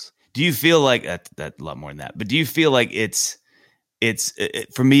times. Do you feel like that's a lot more than that, but do you feel like it's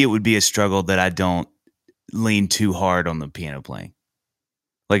for me, it would be a struggle that I don't lean too hard on the piano playing.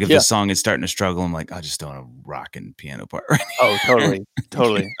 Like if the song is starting to struggle, I'm like, I just don't want a rocking piano part right now. Oh,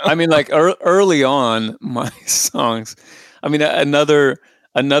 totally. I mean, like early on, my songs, I mean, another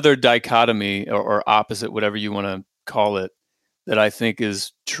dichotomy or opposite, whatever you want to call it, that I think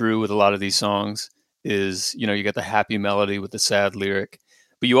is true with a lot of these songs is, you get the happy melody with the sad lyric,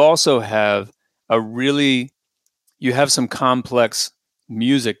 but you also have you have some complex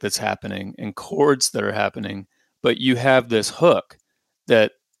music that's happening and chords that are happening, but you have this hook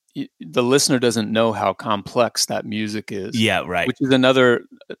that the listener doesn't know how complex that music is. Yeah, right. Which is another,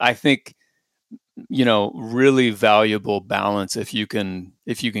 I think, really valuable balance if you can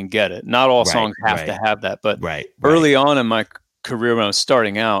get it. Not all songs have to have that, but early on in my career when I was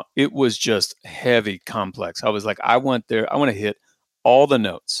starting out, it was just heavy complex. I was like, I want to hit all the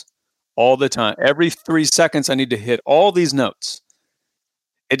notes all the time. Every 3 seconds I need to hit all these notes.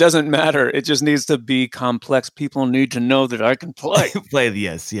 It doesn't matter. It just needs to be complex. People need to know that I can play.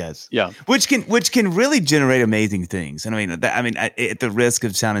 Yes. Yeah. Which can really generate amazing things. And at the risk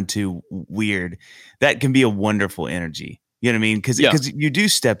of sounding too weird, that can be a wonderful energy. You know what I mean? Because you do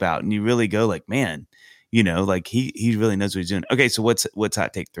step out and you really go like, man, like he really knows what he's doing. Okay, so what's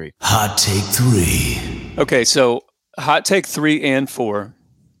hot take 3? Hot take 3. Okay, so hot take 3 and 4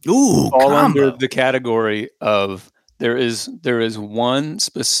 all under the category of there is one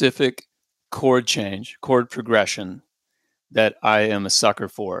specific chord progression that I am a sucker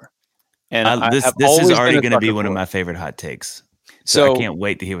for. And this is already going to be one of my favorite hot takes. So I can't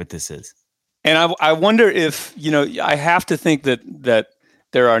wait to hear what this is. And I wonder if, I have to think that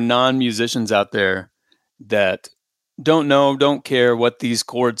there are non-musicians out there that don't care what these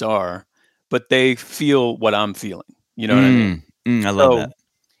chords are, but they feel what I'm feeling. You know what I mean? I love that.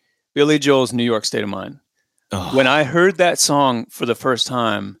 Billy Joel's New York State of Mind. Oh. When I heard that song for the first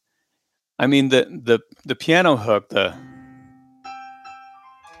time, I mean, the piano hook,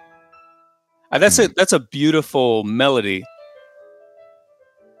 that's a beautiful melody.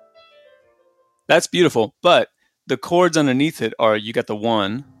 That's beautiful, but the chords underneath it are, you got the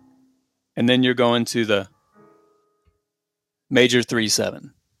 1, and then you're going to the major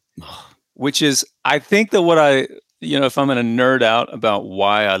 3/7, which is, I think that what if I'm going to nerd out about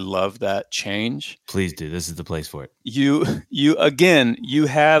why I love that change. Please do. This is the place for it. You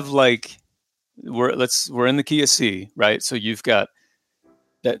have like, we're in the key of C, right? So you've got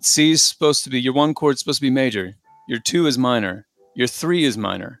that C is supposed to be, your 1 chord is supposed to be major. Your 2 is minor. Your 3 is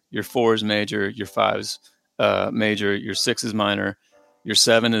minor. Your 4 is major. Your 5 is major. Your 6 is minor. Your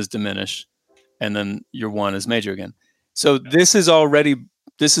 7 is diminished. And then your 1 is major again. So this is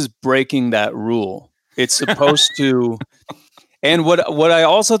breaking that rule. It's supposed to, and what I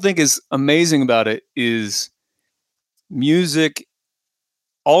also think is amazing about it is music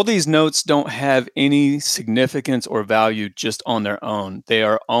all these notes don't have any significance or value just on their own. They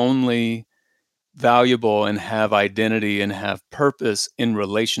are only valuable and have identity and have purpose in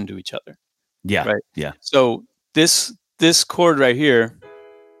relation to each other. Yeah. Right. Yeah. So this chord right here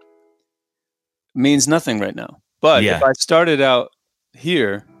means nothing right now. But Yeah. if I started out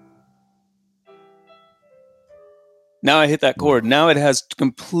here, now I hit that chord. Now it has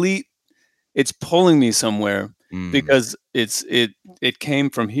complete. It's pulling me somewhere because it came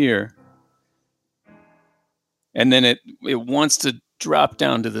from here, and then it wants to drop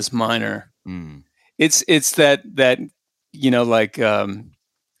down to this minor. It's that like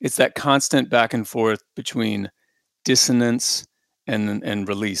it's that constant back and forth between dissonance and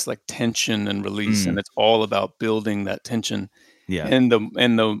release, like tension and release, and it's all about building that tension. Yeah. And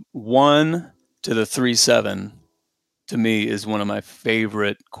the 1 to the 3/7 to me is one of my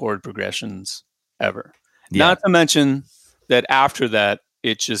favorite chord progressions ever. Yeah. Not to mention that after that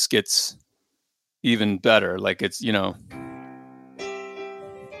it just gets even better. Like it's,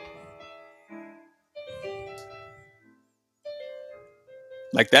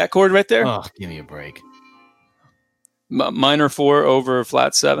 like that chord right there. Oh, give me a break. Minor 4 over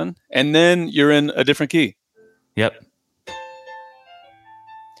flat 7, and then you're in a different key. Yep.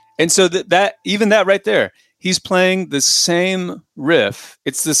 And so that even that right there, he's playing the same riff.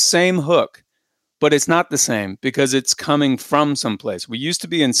 It's the same hook, but it's not the same because it's coming from someplace. We used to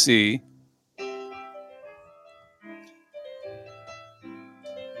be in C.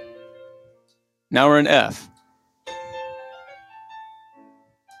 Now we're in F.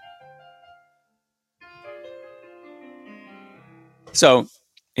 So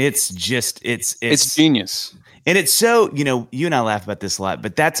it's just it's genius. And it's so, you and I laugh about this a lot,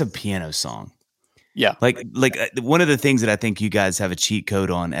 but that's a piano song. Yeah. Like one of the things that I think you guys have a cheat code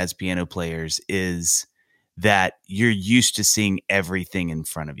on as piano players is that you're used to seeing everything in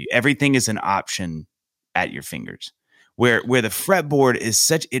front of you. Everything is an option at your fingers. Where the fretboard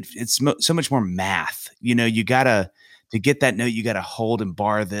is it's so much more math. You gotta, to get that note, you gotta hold and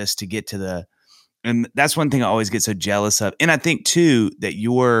bar this to get to and that's one thing I always get so jealous of. And I think too that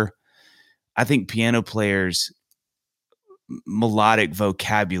I think piano players' melodic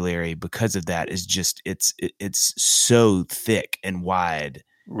vocabulary, because of that, is just it's so thick and wide,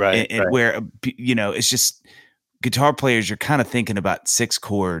 right? And where it's just guitar players, you're kind of thinking about 6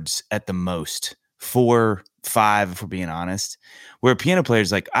 chords at the most, 4, 5 if we're being honest. Where a piano player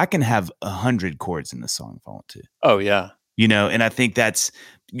is like, I can have 100 chords in this song if I want to. Oh yeah, and I think that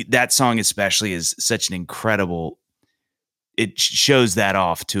song especially is such an incredible. It shows that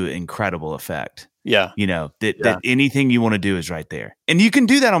off to an incredible effect. Yeah. That anything you want to do is right there. And you can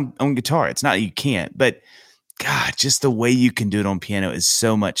do that on guitar. It's not that you can't, but God, just the way you can do it on piano is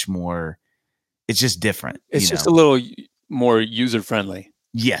so much more. It's just different. It's just a little more user-friendly.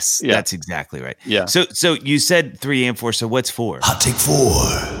 Yes, that's exactly right. Yeah. So you said 3 and 4. So what's 4? Hot take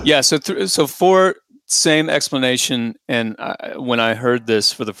 4. Yeah. So 4, same explanation. And when I heard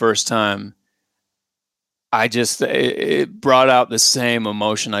this for the first time, it brought out the same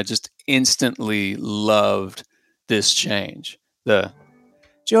emotion. I just instantly loved this change. The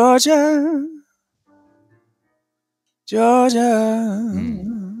Georgia, the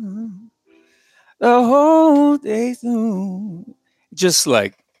whole day through. Just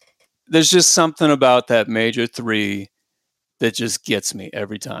like, there's just something about that major 3 that just gets me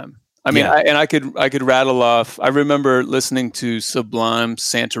every time. I mean, I could rattle off. I remember listening to Sublime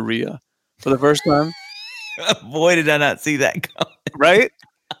Santeria for the first time. Boy, did I not see that coming. Right?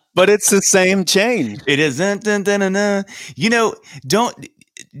 But it's the same change. It isn't.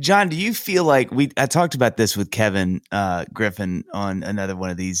 John, do you feel like I talked about this with Kevin Griffin on another one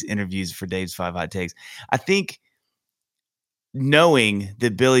of these interviews for Dave's 5 Hot Takes. I think knowing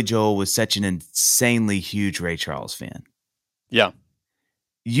that Billy Joel was such an insanely huge Ray Charles fan. Yeah.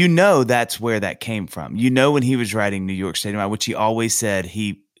 That's where that came from. When he was writing New York State of Mind, which he always said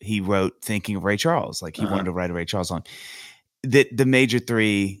he wrote thinking of Ray Charles, like he wanted to write a Ray Charles song. That the major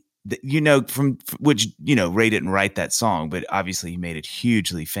 3, from which Ray didn't write that song, but obviously he made it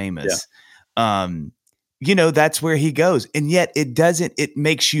hugely famous. Yeah. That's where he goes, and yet it doesn't. It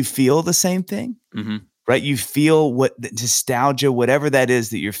makes you feel the same thing, right? You feel what the nostalgia, whatever that is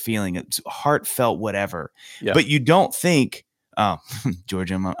that you're feeling, it's heartfelt, whatever. Yeah. But you don't think, oh,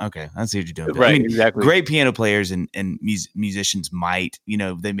 Georgia, okay, I see what you're doing. Right, exactly. Great piano players and musicians might,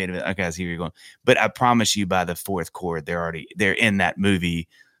 they made it. Okay, I see where you're going. But I promise you, by the 4th chord, they're in that movie,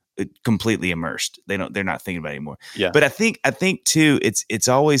 completely immersed. They're not thinking about it anymore. Yeah. But I think too, it's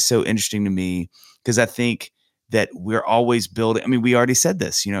always so interesting to me because I think that we're always building. I mean, we already said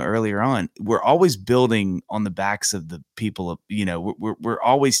this, earlier on. We're always building on the backs of the people. We're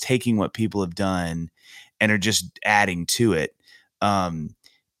always taking what people have done and are just adding to it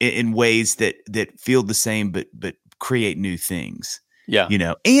in ways that feel the same, but create new things. Yeah.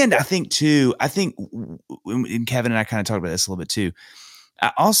 And I think too, and Kevin and I kind of talked about this a little bit too.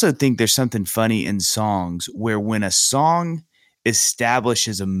 I also think there's something funny in songs where when a song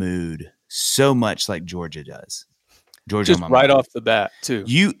establishes a mood so much like Georgia does. Georgia just right off the bat too.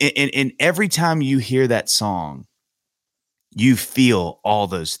 And every time you hear that song, you feel all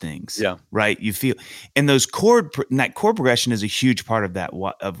those things. Yeah. Right. You feel, and that chord progression is a huge part of that,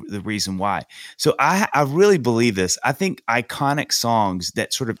 of the reason why. So I really believe this. I think iconic songs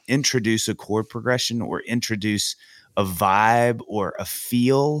that sort of introduce a chord progression or introduce a vibe or a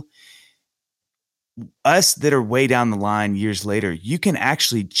feel, us that are way down the line years later, you can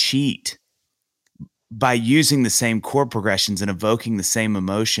actually cheat by using the same chord progressions and evoking the same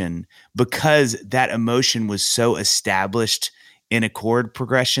emotion because that emotion was so established in a chord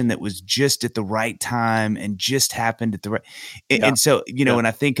progression that was just at the right time and just happened at the right. Yeah. And so, when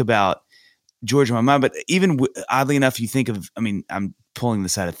I think about Georgia on My Mind, but even oddly enough, you think of, I'm pulling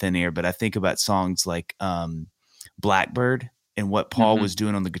this out of thin air, but I think about songs like Blackbird and what Paul was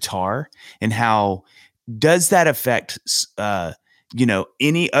doing on the guitar and how does that affect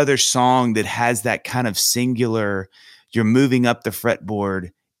any other song that has that kind of singular, you're moving up the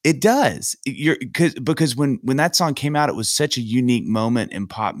fretboard. It does. Because when that song came out, it was such a unique moment in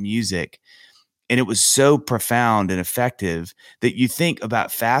pop music and it was so profound and effective that you think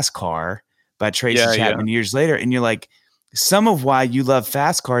about Fast Car by Tracy Chapman years later. And you're like, some of why you love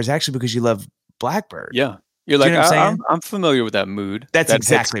Fast Car is actually because you love Blackbird. Yeah. You're like, I'm familiar with that mood. That's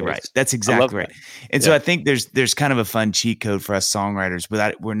exactly right. That's exactly right. And so I think there's kind of a fun cheat code for us songwriters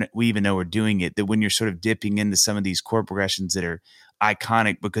without we even know we're doing it, that when you're sort of dipping into some of these chord progressions that are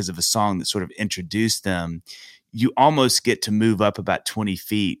iconic because of a song that sort of introduced them, you almost get to move up about 20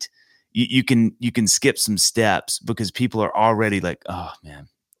 feet. You can skip some steps because people are already like, oh man,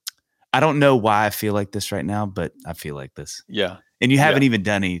 I don't know why I feel like this right now, but I feel like this. Yeah. And you haven't even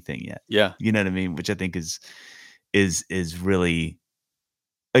done anything yet. Yeah. You know what I mean? Which I think is really,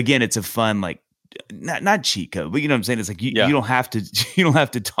 again, it's a fun, like not cheat code, but you know what I'm saying? It's like, you don't have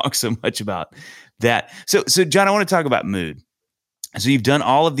to talk so much about that. So John, I want to talk about mood. So you've done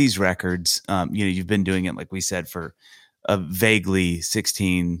all of these records. You've been doing it, like we said, for vaguely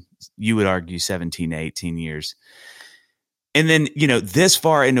 16, you would argue 17, 18 years. And then, this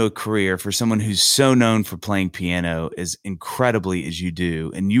far into a career for someone who's so known for playing piano as incredibly as you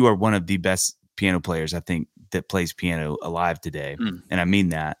do, and you are one of the best piano players, I think, that plays piano alive today. And I mean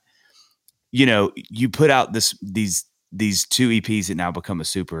that, you put out these two EPs that now become a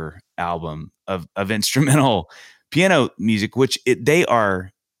super album of instrumental piano music, which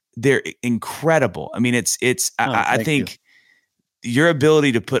they're incredible. I mean, I think your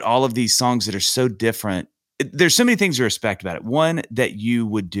ability to put all of these songs that are so different, there's so many things to respect about it. One, that you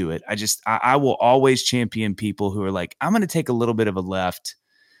would do it. I will always champion people who are like, I'm going to take a little bit of a left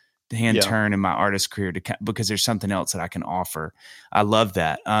hand turn in my artist career because there's something else that I can offer. I love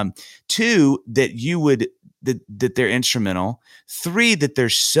that. Two, that they're instrumental. Three, that they're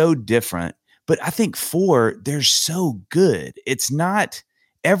so different. But I think four, they're so good. It's not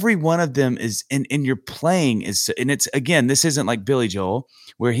every one of them is in your playing is, and it's, again, this isn't like Billy Joel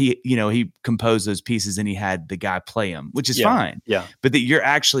where he composed those pieces and he had the guy play them, which is fine. Yeah. But that you're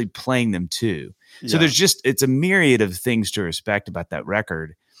actually playing them too. So it's a myriad of things to respect about that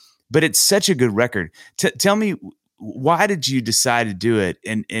record, but it's such a good record. Tell me, why did you decide to do it?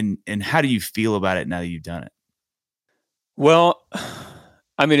 And how do you feel about it now that you've done it? Well,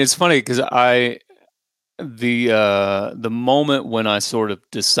 I mean, it's funny because the moment when I sort of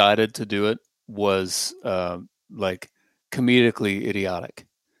decided to do it was like comedically idiotic.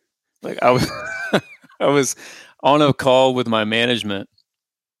 Like I was on a call with my management,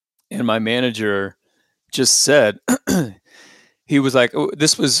 and my manager just said, he was like,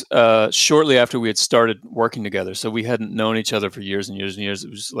 this was shortly after we had started working together. So we hadn't known each other for years and years and years.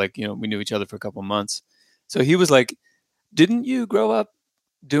 It was like, we knew each other for a couple of months. So he was like, didn't you grow up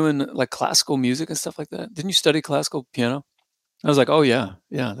doing like classical music and stuff like that? Didn't you study classical piano? I was like, oh yeah,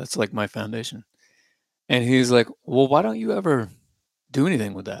 that's like my foundation. And he's like, well, why don't you ever do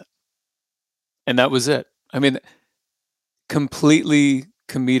anything with that? And that was it. I mean, completely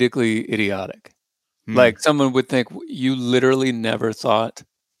comedically idiotic. Like someone would think, you literally never thought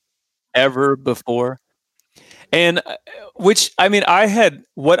ever before. And which, I mean,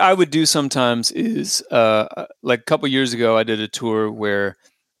 what I would do sometimes is like a couple years ago, I did a tour where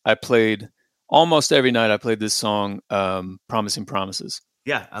I played almost every night I played this song, Promising Promises.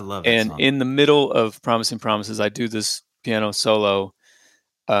 Yeah, I love it. And in the middle of Promising Promises, I do this piano solo.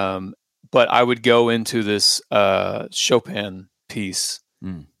 But I would go into this Chopin piece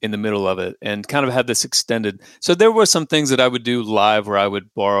in the middle of it and kind of have this extended. So there were some things that I would do live where I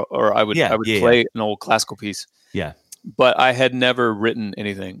would borrow or I would play an old classical piece. Yeah. But I had never written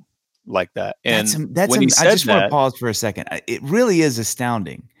anything like that. And I just want to pause for a second. It really is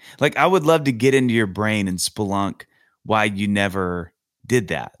astounding. Like, I would love to get into your brain and spelunk why you never did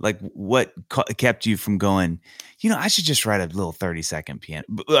that. Like, what kept you from going, I should just write a little 30-second piano.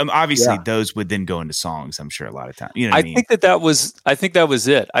 Obviously, those would then go into songs, I'm sure, a lot of times. You know what I mean? I think that was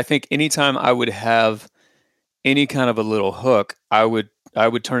it. I think anytime I would have any kind of a little hook, I would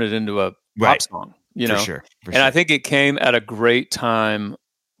turn it into a pop song. For sure. I think it came at a great time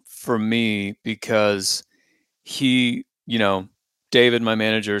for me because he, David, my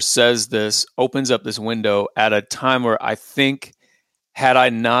manager, says this, opens up this window at a time where I think, had I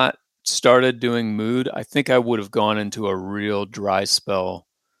not started doing Mood, I think I would have gone into a real dry spell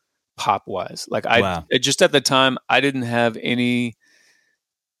pop wise. Like just at the time, I didn't have any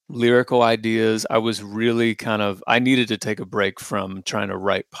lyrical ideas. I was really I needed to take a break from trying to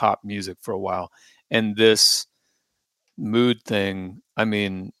write pop music for a while. And this Mood thing,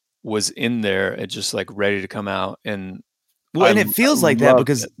 was in there and just like ready to come out. And it feels like that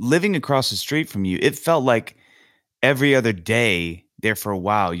because living across the street from you, it felt like every other day there for a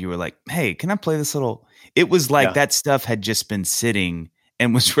while, you were like, hey, can I play this little? It was like that stuff had just been sitting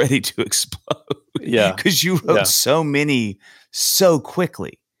and was ready to explode. Yeah. Because you wrote so many so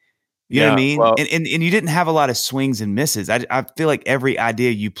quickly. You know what I mean? Well, and you didn't have a lot of swings and misses. I feel like every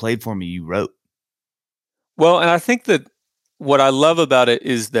idea you played for me, you wrote. Well, and I think that what I love about it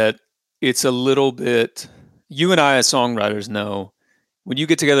is that it's a little bit, you and I as songwriters know, when you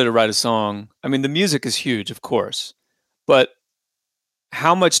get together to write a song, the music is huge, of course, but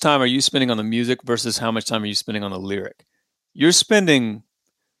how much time are you spending on the music versus how much time are you spending on the lyric? You're spending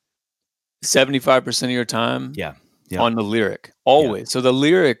 75% of your time on the lyric, always. So the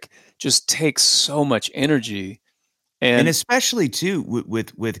lyric just takes so much energy. And especially too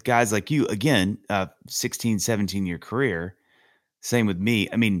with guys like you, again, 16, 17-year career, same with me.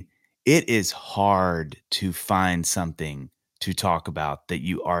 It is hard to find something to talk about that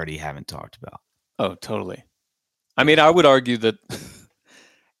you already haven't talked about. Oh, totally. I would argue that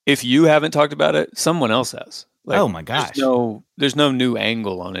if you haven't talked about it, someone else has. Like, oh my gosh. There's no new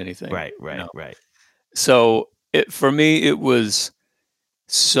angle on anything. Right. So for me, it was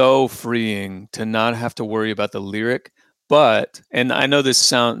so freeing to not have to worry about the lyric. But, and I know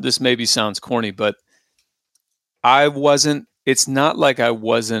this maybe sounds corny, but it's not like I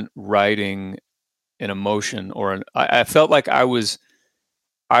wasn't writing an emotion I felt like I was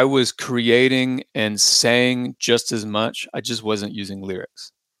creating and saying just as much. I just wasn't using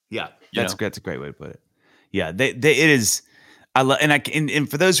lyrics. Yeah, that's a great way to put it. Yeah, it is. I love, and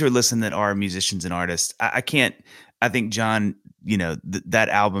for those who are listening that are musicians and artists, I think John, that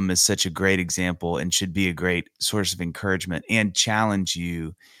album is such a great example and should be a great source of encouragement and challenge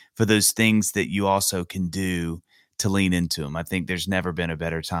you for those things that you also can do to lean into them. I think there's never been a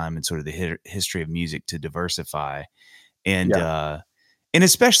better time in sort of the history of music to diversify, and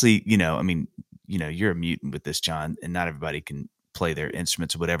especially, you're a mutant with this, John, and not everybody can play their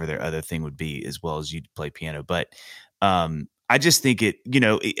instruments or whatever their other thing would be as well as you play piano. But I just think it,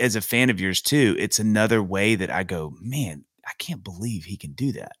 as a fan of yours too, it's another way that I go, man, I can't believe he can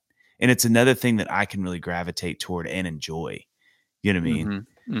do that. And it's another thing that I can really gravitate toward and enjoy. You know what I mean?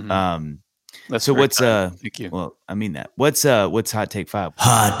 Mm-hmm. Mm-hmm. That's so what's thank you. Well, I mean that. What's Hot Take 5?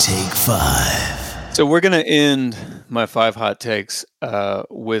 Hot Take 5. So we're gonna end my 5 hot takes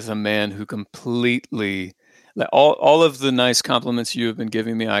with a man who completely, like, all of the nice compliments you have been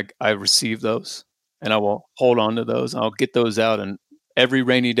giving me, I receive those, and I will hold on to those. I'll get those out and every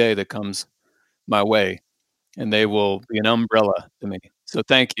rainy day that comes my way, and they will be an umbrella to me. So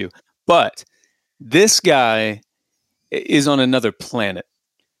thank you. But this guy is on another planet.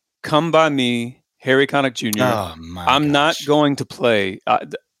 Come By Me, Harry Connick Jr. Oh, I'm not going to play.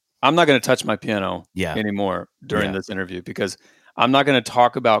 I'm not going to touch my piano Yeah. anymore during this interview, because I'm not going to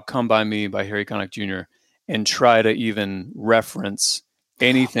talk about Come By Me by Harry Connick Jr. and try to even reference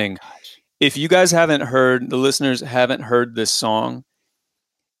anything. Oh, gosh. If you guys haven't heard, the listeners haven't heard this song,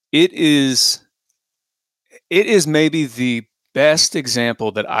 it is maybe the best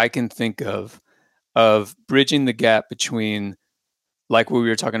example that I can think of bridging the gap between, like what we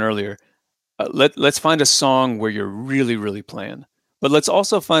were talking earlier, let's find a song where you're really, really playing, but let's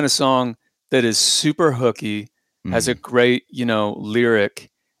also find a song that is super hooky, has a great,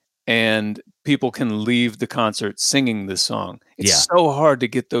 lyric, and people can leave the concert singing this song. It's Yeah. so hard to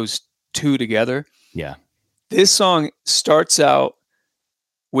get those two together. Yeah. This song starts out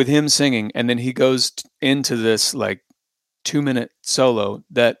with him singing, and then he goes into this like 2-minute solo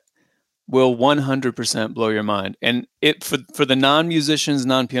that will 100% blow your mind. And it for the non-musicians,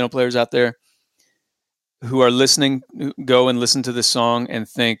 non-piano players out there who are listening, go and listen to this song and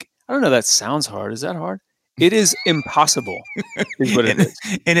think, I don't know, that sounds hard. Is that hard? It is impossible, is what it is.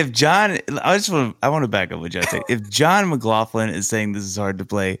 And if John, I want to back up what John said. If John McLaughlin is saying this is hard to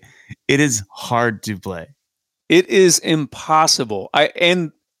play, it is hard to play. It is impossible.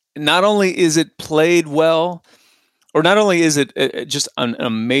 And not only is it played well, or not only is it just an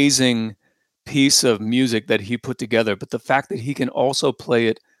amazing piece of music that he put together, but the fact that he can also play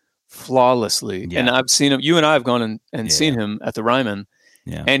it flawlessly. Yeah. And I've seen him, you and I have gone and seen him at the Ryman.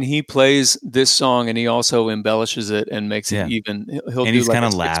 Yeah. And he plays this song and he also embellishes it and makes it even. He'll do he's like kind a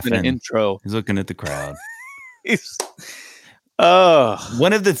of 6-minute laughing. intro. He's looking at the crowd.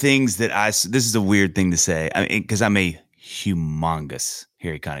 One of the things that this is a weird thing to say, because I'm a humongous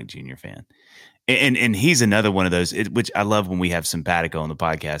Harry Connick Jr. fan. And he's another one of those, which I love when we have simpatico on the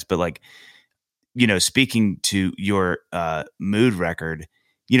podcast. But like, speaking to your Mood record,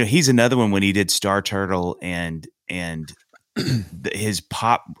 he's another one when he did Star Turtle and his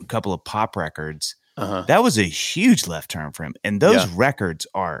couple of pop records. That was a huge left turn for him, and those records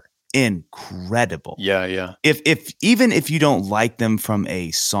are incredible. Yeah. If even if you don't like them from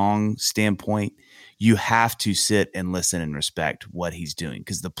a song standpoint, you have to sit and listen and respect what he's doing,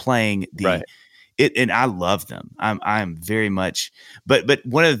 because the playing, and I love them. I'm very much, but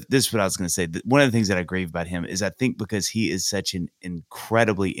this is what I was going to say. One of the things that I grieve about him is I think because he is such an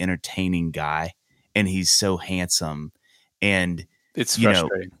incredibly entertaining guy, and he's so handsome. And it's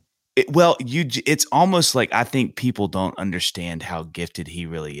frustrating. It's almost like I think people don't understand how gifted he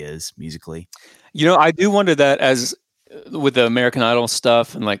really is musically. I do wonder that, as with the American Idol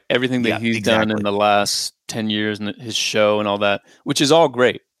stuff and like everything that he's done in the last 10 years and his show and all that, which is all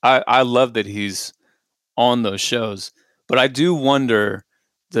great. I love that he's on those shows, but I do wonder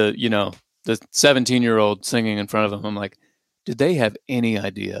the 17-year-old singing in front of him. I'm like, did they have any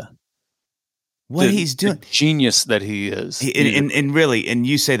idea what he's doing? The genius that he is. And really, and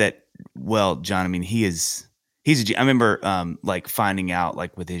you say that, well, John, I mean, he's I remember like finding out,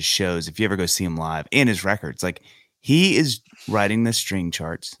 like with his shows, if you ever go see him live, and his records, like he is writing the string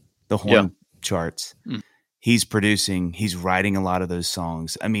charts, the horn charts. He's producing, he's writing a lot of those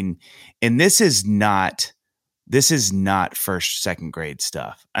songs. I mean, and this is not first, second grade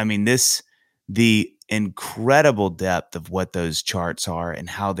stuff. I mean, the incredible depth of what those charts are and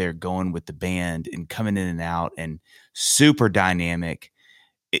how they're going with the band and coming in and out and super dynamic.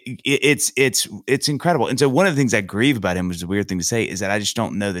 It's incredible. And so one of the things I grieve about him, which is a weird thing to say, is that I just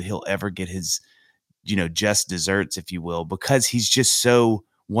don't know that he'll ever get his, just desserts, if you will, because he's just so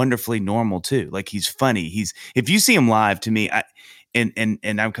wonderfully normal too. Like, he's funny. If you see him live, to me, and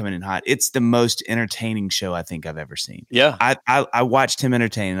I'm coming in hot, it's the most entertaining show I think I've ever seen. Yeah. I watched him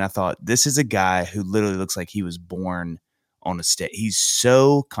entertain, and I thought, this is a guy who literally looks like he was born on a stage. He's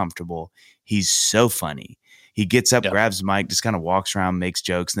so comfortable. He's so funny. He gets up, grabs the mic, just kind of walks around, makes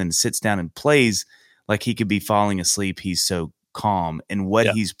jokes, and then sits down and plays like he could be falling asleep. He's so calm. And what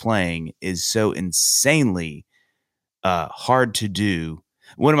he's playing is so insanely hard to do.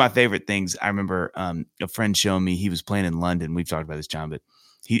 One of my favorite things, I remember a friend showing me, he was playing in London. We've talked about this, John, but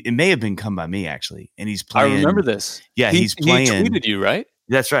it may have been Come By Me, actually. And he's playing. I remember this. Yeah, he's playing. He tweeted you, right?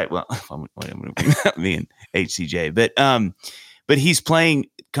 That's right. Well, I'm going to bring up me and HCJ. But he's playing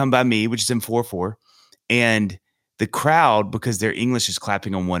Come By Me, which is in 4/4. And the crowd, because their English is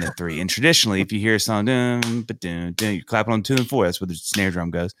clapping on 1 and 3. And traditionally, if you hear a song, dun, dun, dun, you're clapping on 2 and 4. That's where the snare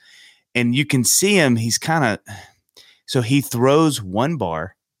drum goes. And you can see him. He's kind of. So he throws one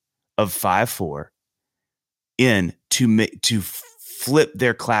bar of 5/4 in to flip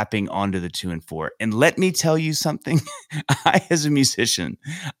their clapping onto the 2 and 4. And let me tell you something. I, as a musician,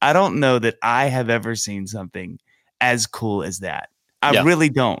 I don't know that I have ever seen something as cool as that. I really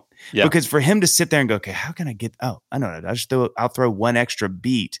don't. Yeah. Because for him to sit there and go, okay, how can I get? Oh, I know. I'll throw one extra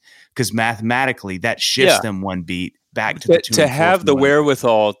beat, because mathematically that shifts them one beat back to the 2 and 4. To have the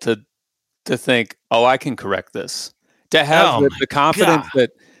wherewithal to think, oh, I can correct this. To have the confidence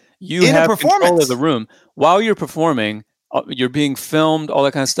that you have control of the room while you're performing, you're being filmed, all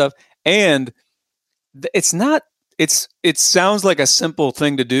that kind of stuff. And it sounds like a simple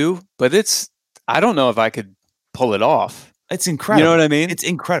thing to do, but I don't know if I could pull it off. It's incredible. You know what I mean? It's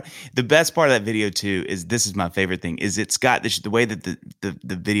incredible. The best part of that video too is, this is my favorite thing, is it's got the way that the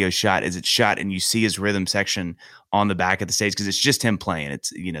video shot is, it's shot and you see his rhythm section on the back of the stage because it's just him playing.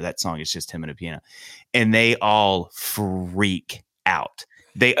 It's, that song is just him and a piano, and they all freak out.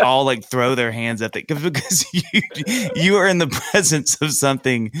 They all like throw their hands up because you are in the presence of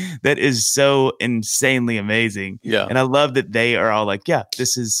something that is so insanely amazing. Yeah. And I love that they are all like, yeah,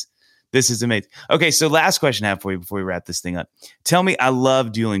 this is amazing. Okay, so last question I have for you before we wrap this thing up. Tell me, I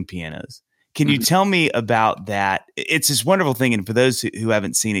love dueling pianos. Can you tell me about that? It's this wonderful thing, and for those who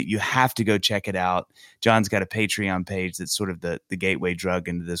haven't seen it, you have to go check it out. John's got a Patreon page that's sort of the gateway drug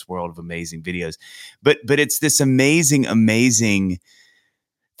into this world of amazing videos. But it's this amazing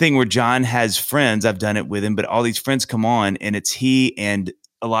thing where John has friends. I've done it with him, but all these friends come on, and it's he and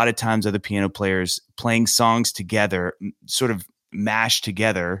a lot of times other piano players playing songs together, sort of mashed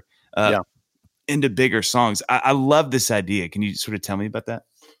together into bigger songs. I love this idea. Can you sort of tell me about that?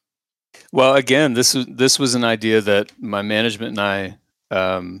 Well, again, this was an idea that my management and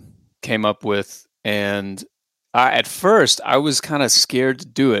I came up with, and at first I was kind of scared to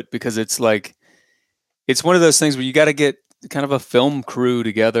do it because it's one of those things where you got to get kind of a film crew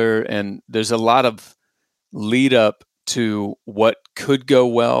together, and there's a lot of lead up to what could go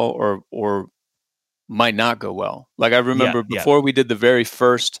well or might not go well. Like I remember before we did the very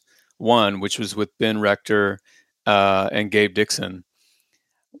first one, which was with Ben Rector and Gabe Dixon,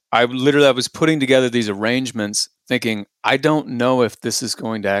 I was putting together these arrangements thinking, I don't know if this is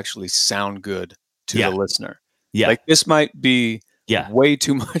going to actually sound good to the listener. Yeah. Like this might be way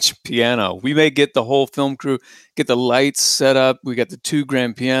too much piano. We may get the whole film crew, get the lights set up. We got the 2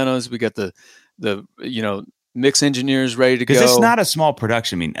 grand pianos. We got the mix engineers ready to go. Because it's not a small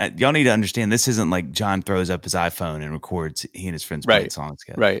production. I mean, y'all need to understand, this isn't like John throws up his iPhone and records he and his friends playing songs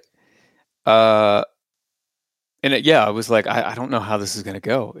together. Right. I was like, I don't know how this is going to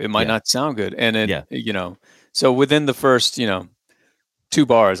go. It might not sound good. And so within the first, 2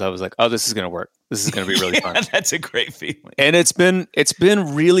 bars, I was like, oh, this is going to work. This is going to be really fun. That's a great feeling. And it's been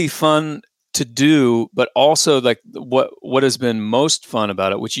really fun to do, but also like what has been most fun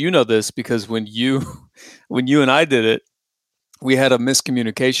about it, which this because when you and I did it, we had a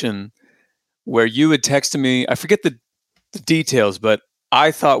miscommunication where you had texted me. I forget the details, but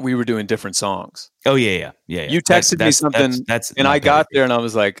I thought we were doing different songs. Oh yeah. You texted me something, and I got there, and I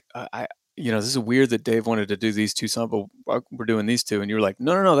was like, this is weird that Dave wanted to do these 2 songs, but we're doing these 2, and you were like,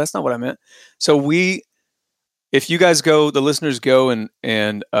 no, that's not what I meant. So if you guys go, the listeners go and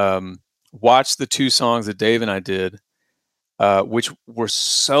watch the 2 songs that Dave and I did, which were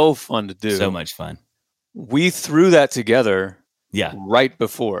so fun to do, so much fun. We threw that together, right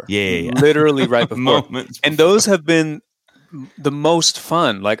before, literally right before, and those have been the most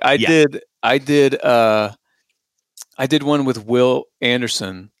fun. Like I did one with Will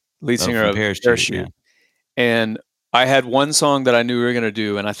Anderson, lead singer of Parachute. And I had one song that I knew we were going to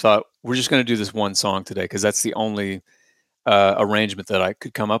do, and I thought, we're just going to do this one song today because that's the only arrangement that I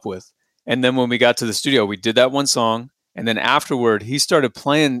could come up with. And then when we got to the studio, we did that one song, and then afterward, he started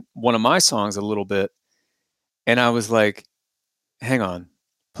playing one of my songs a little bit, and I was like, hang on,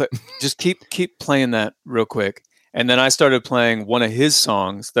 just keep playing that real quick. And then I started playing one of his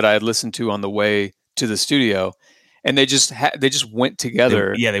songs that I had listened to on the way to the studio, and they just went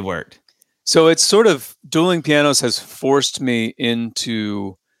together. They worked. So it's sort of, dueling pianos has forced me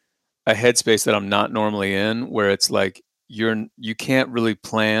into a headspace that I'm not normally in, where it's like you can't really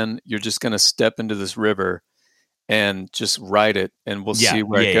plan. You're just going to step into this river and just ride it, and we'll see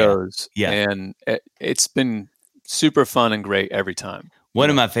where it goes. Yeah. And it's been super fun and great every time. One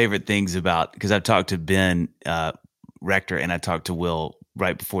of my favorite things about, because I've talked to Ben Rector and I talked to Will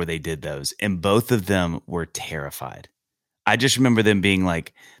right before they did those, and both of them were terrified. I just remember them being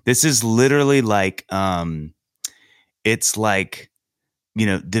like, this is literally like, it's like,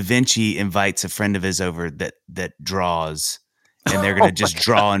 Da Vinci invites a friend of his over that draws, and they're going to just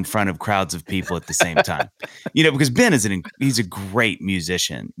draw in front of crowds of people at the same time. Because Ben he's a great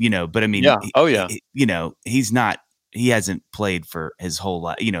musician, but I mean, he's not, he hasn't played for his whole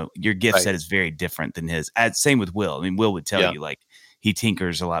life. Your gift set is very different than his. Same with Will. I mean, Will would tell you, like, he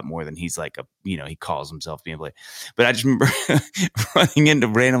tinkers a lot more than he's like he calls himself being played. But I just remember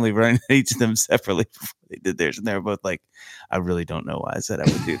randomly running each of them separately before they did theirs, and they were both like, I really don't know why I said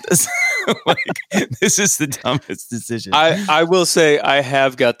I would do this. Like, this is the dumbest decision. I will say I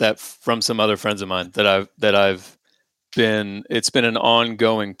have got that from some other friends of mine it's been an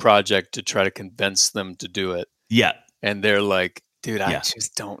ongoing project to try to convince them to do it. Yeah. And they're like, dude, I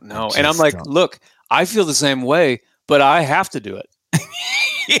just don't know. And I'm like, look, I feel the same way, but I have to do it.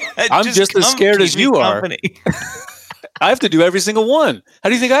 I'm just as scared as you are. I have to do every single one. How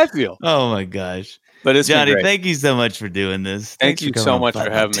do you think I feel? Oh my gosh. But it's Johnny, been great. thank you so much for doing this. Thank you so much for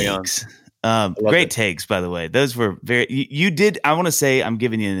having me on. Great takes, by the way. Those were you did. I want to say I'm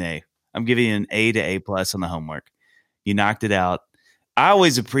giving you an A. I'm giving you an A to A+ on the homework. You knocked it out. I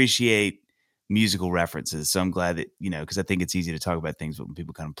always appreciate musical references, so I'm glad that, because I think it's easy to talk about things, but when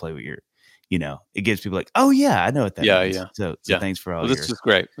people kind of play with your, it gives people like, oh yeah, I know what that means. Yeah. So thanks for all this was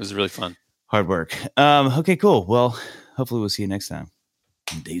great. It was really fun. Hard work. Okay, cool. Well, hopefully we'll see you next time.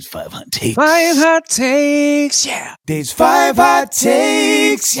 Dave's 5 Hot Takes. 5 Hot Takes, yeah. Dave's 5 Hot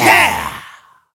Takes, yeah.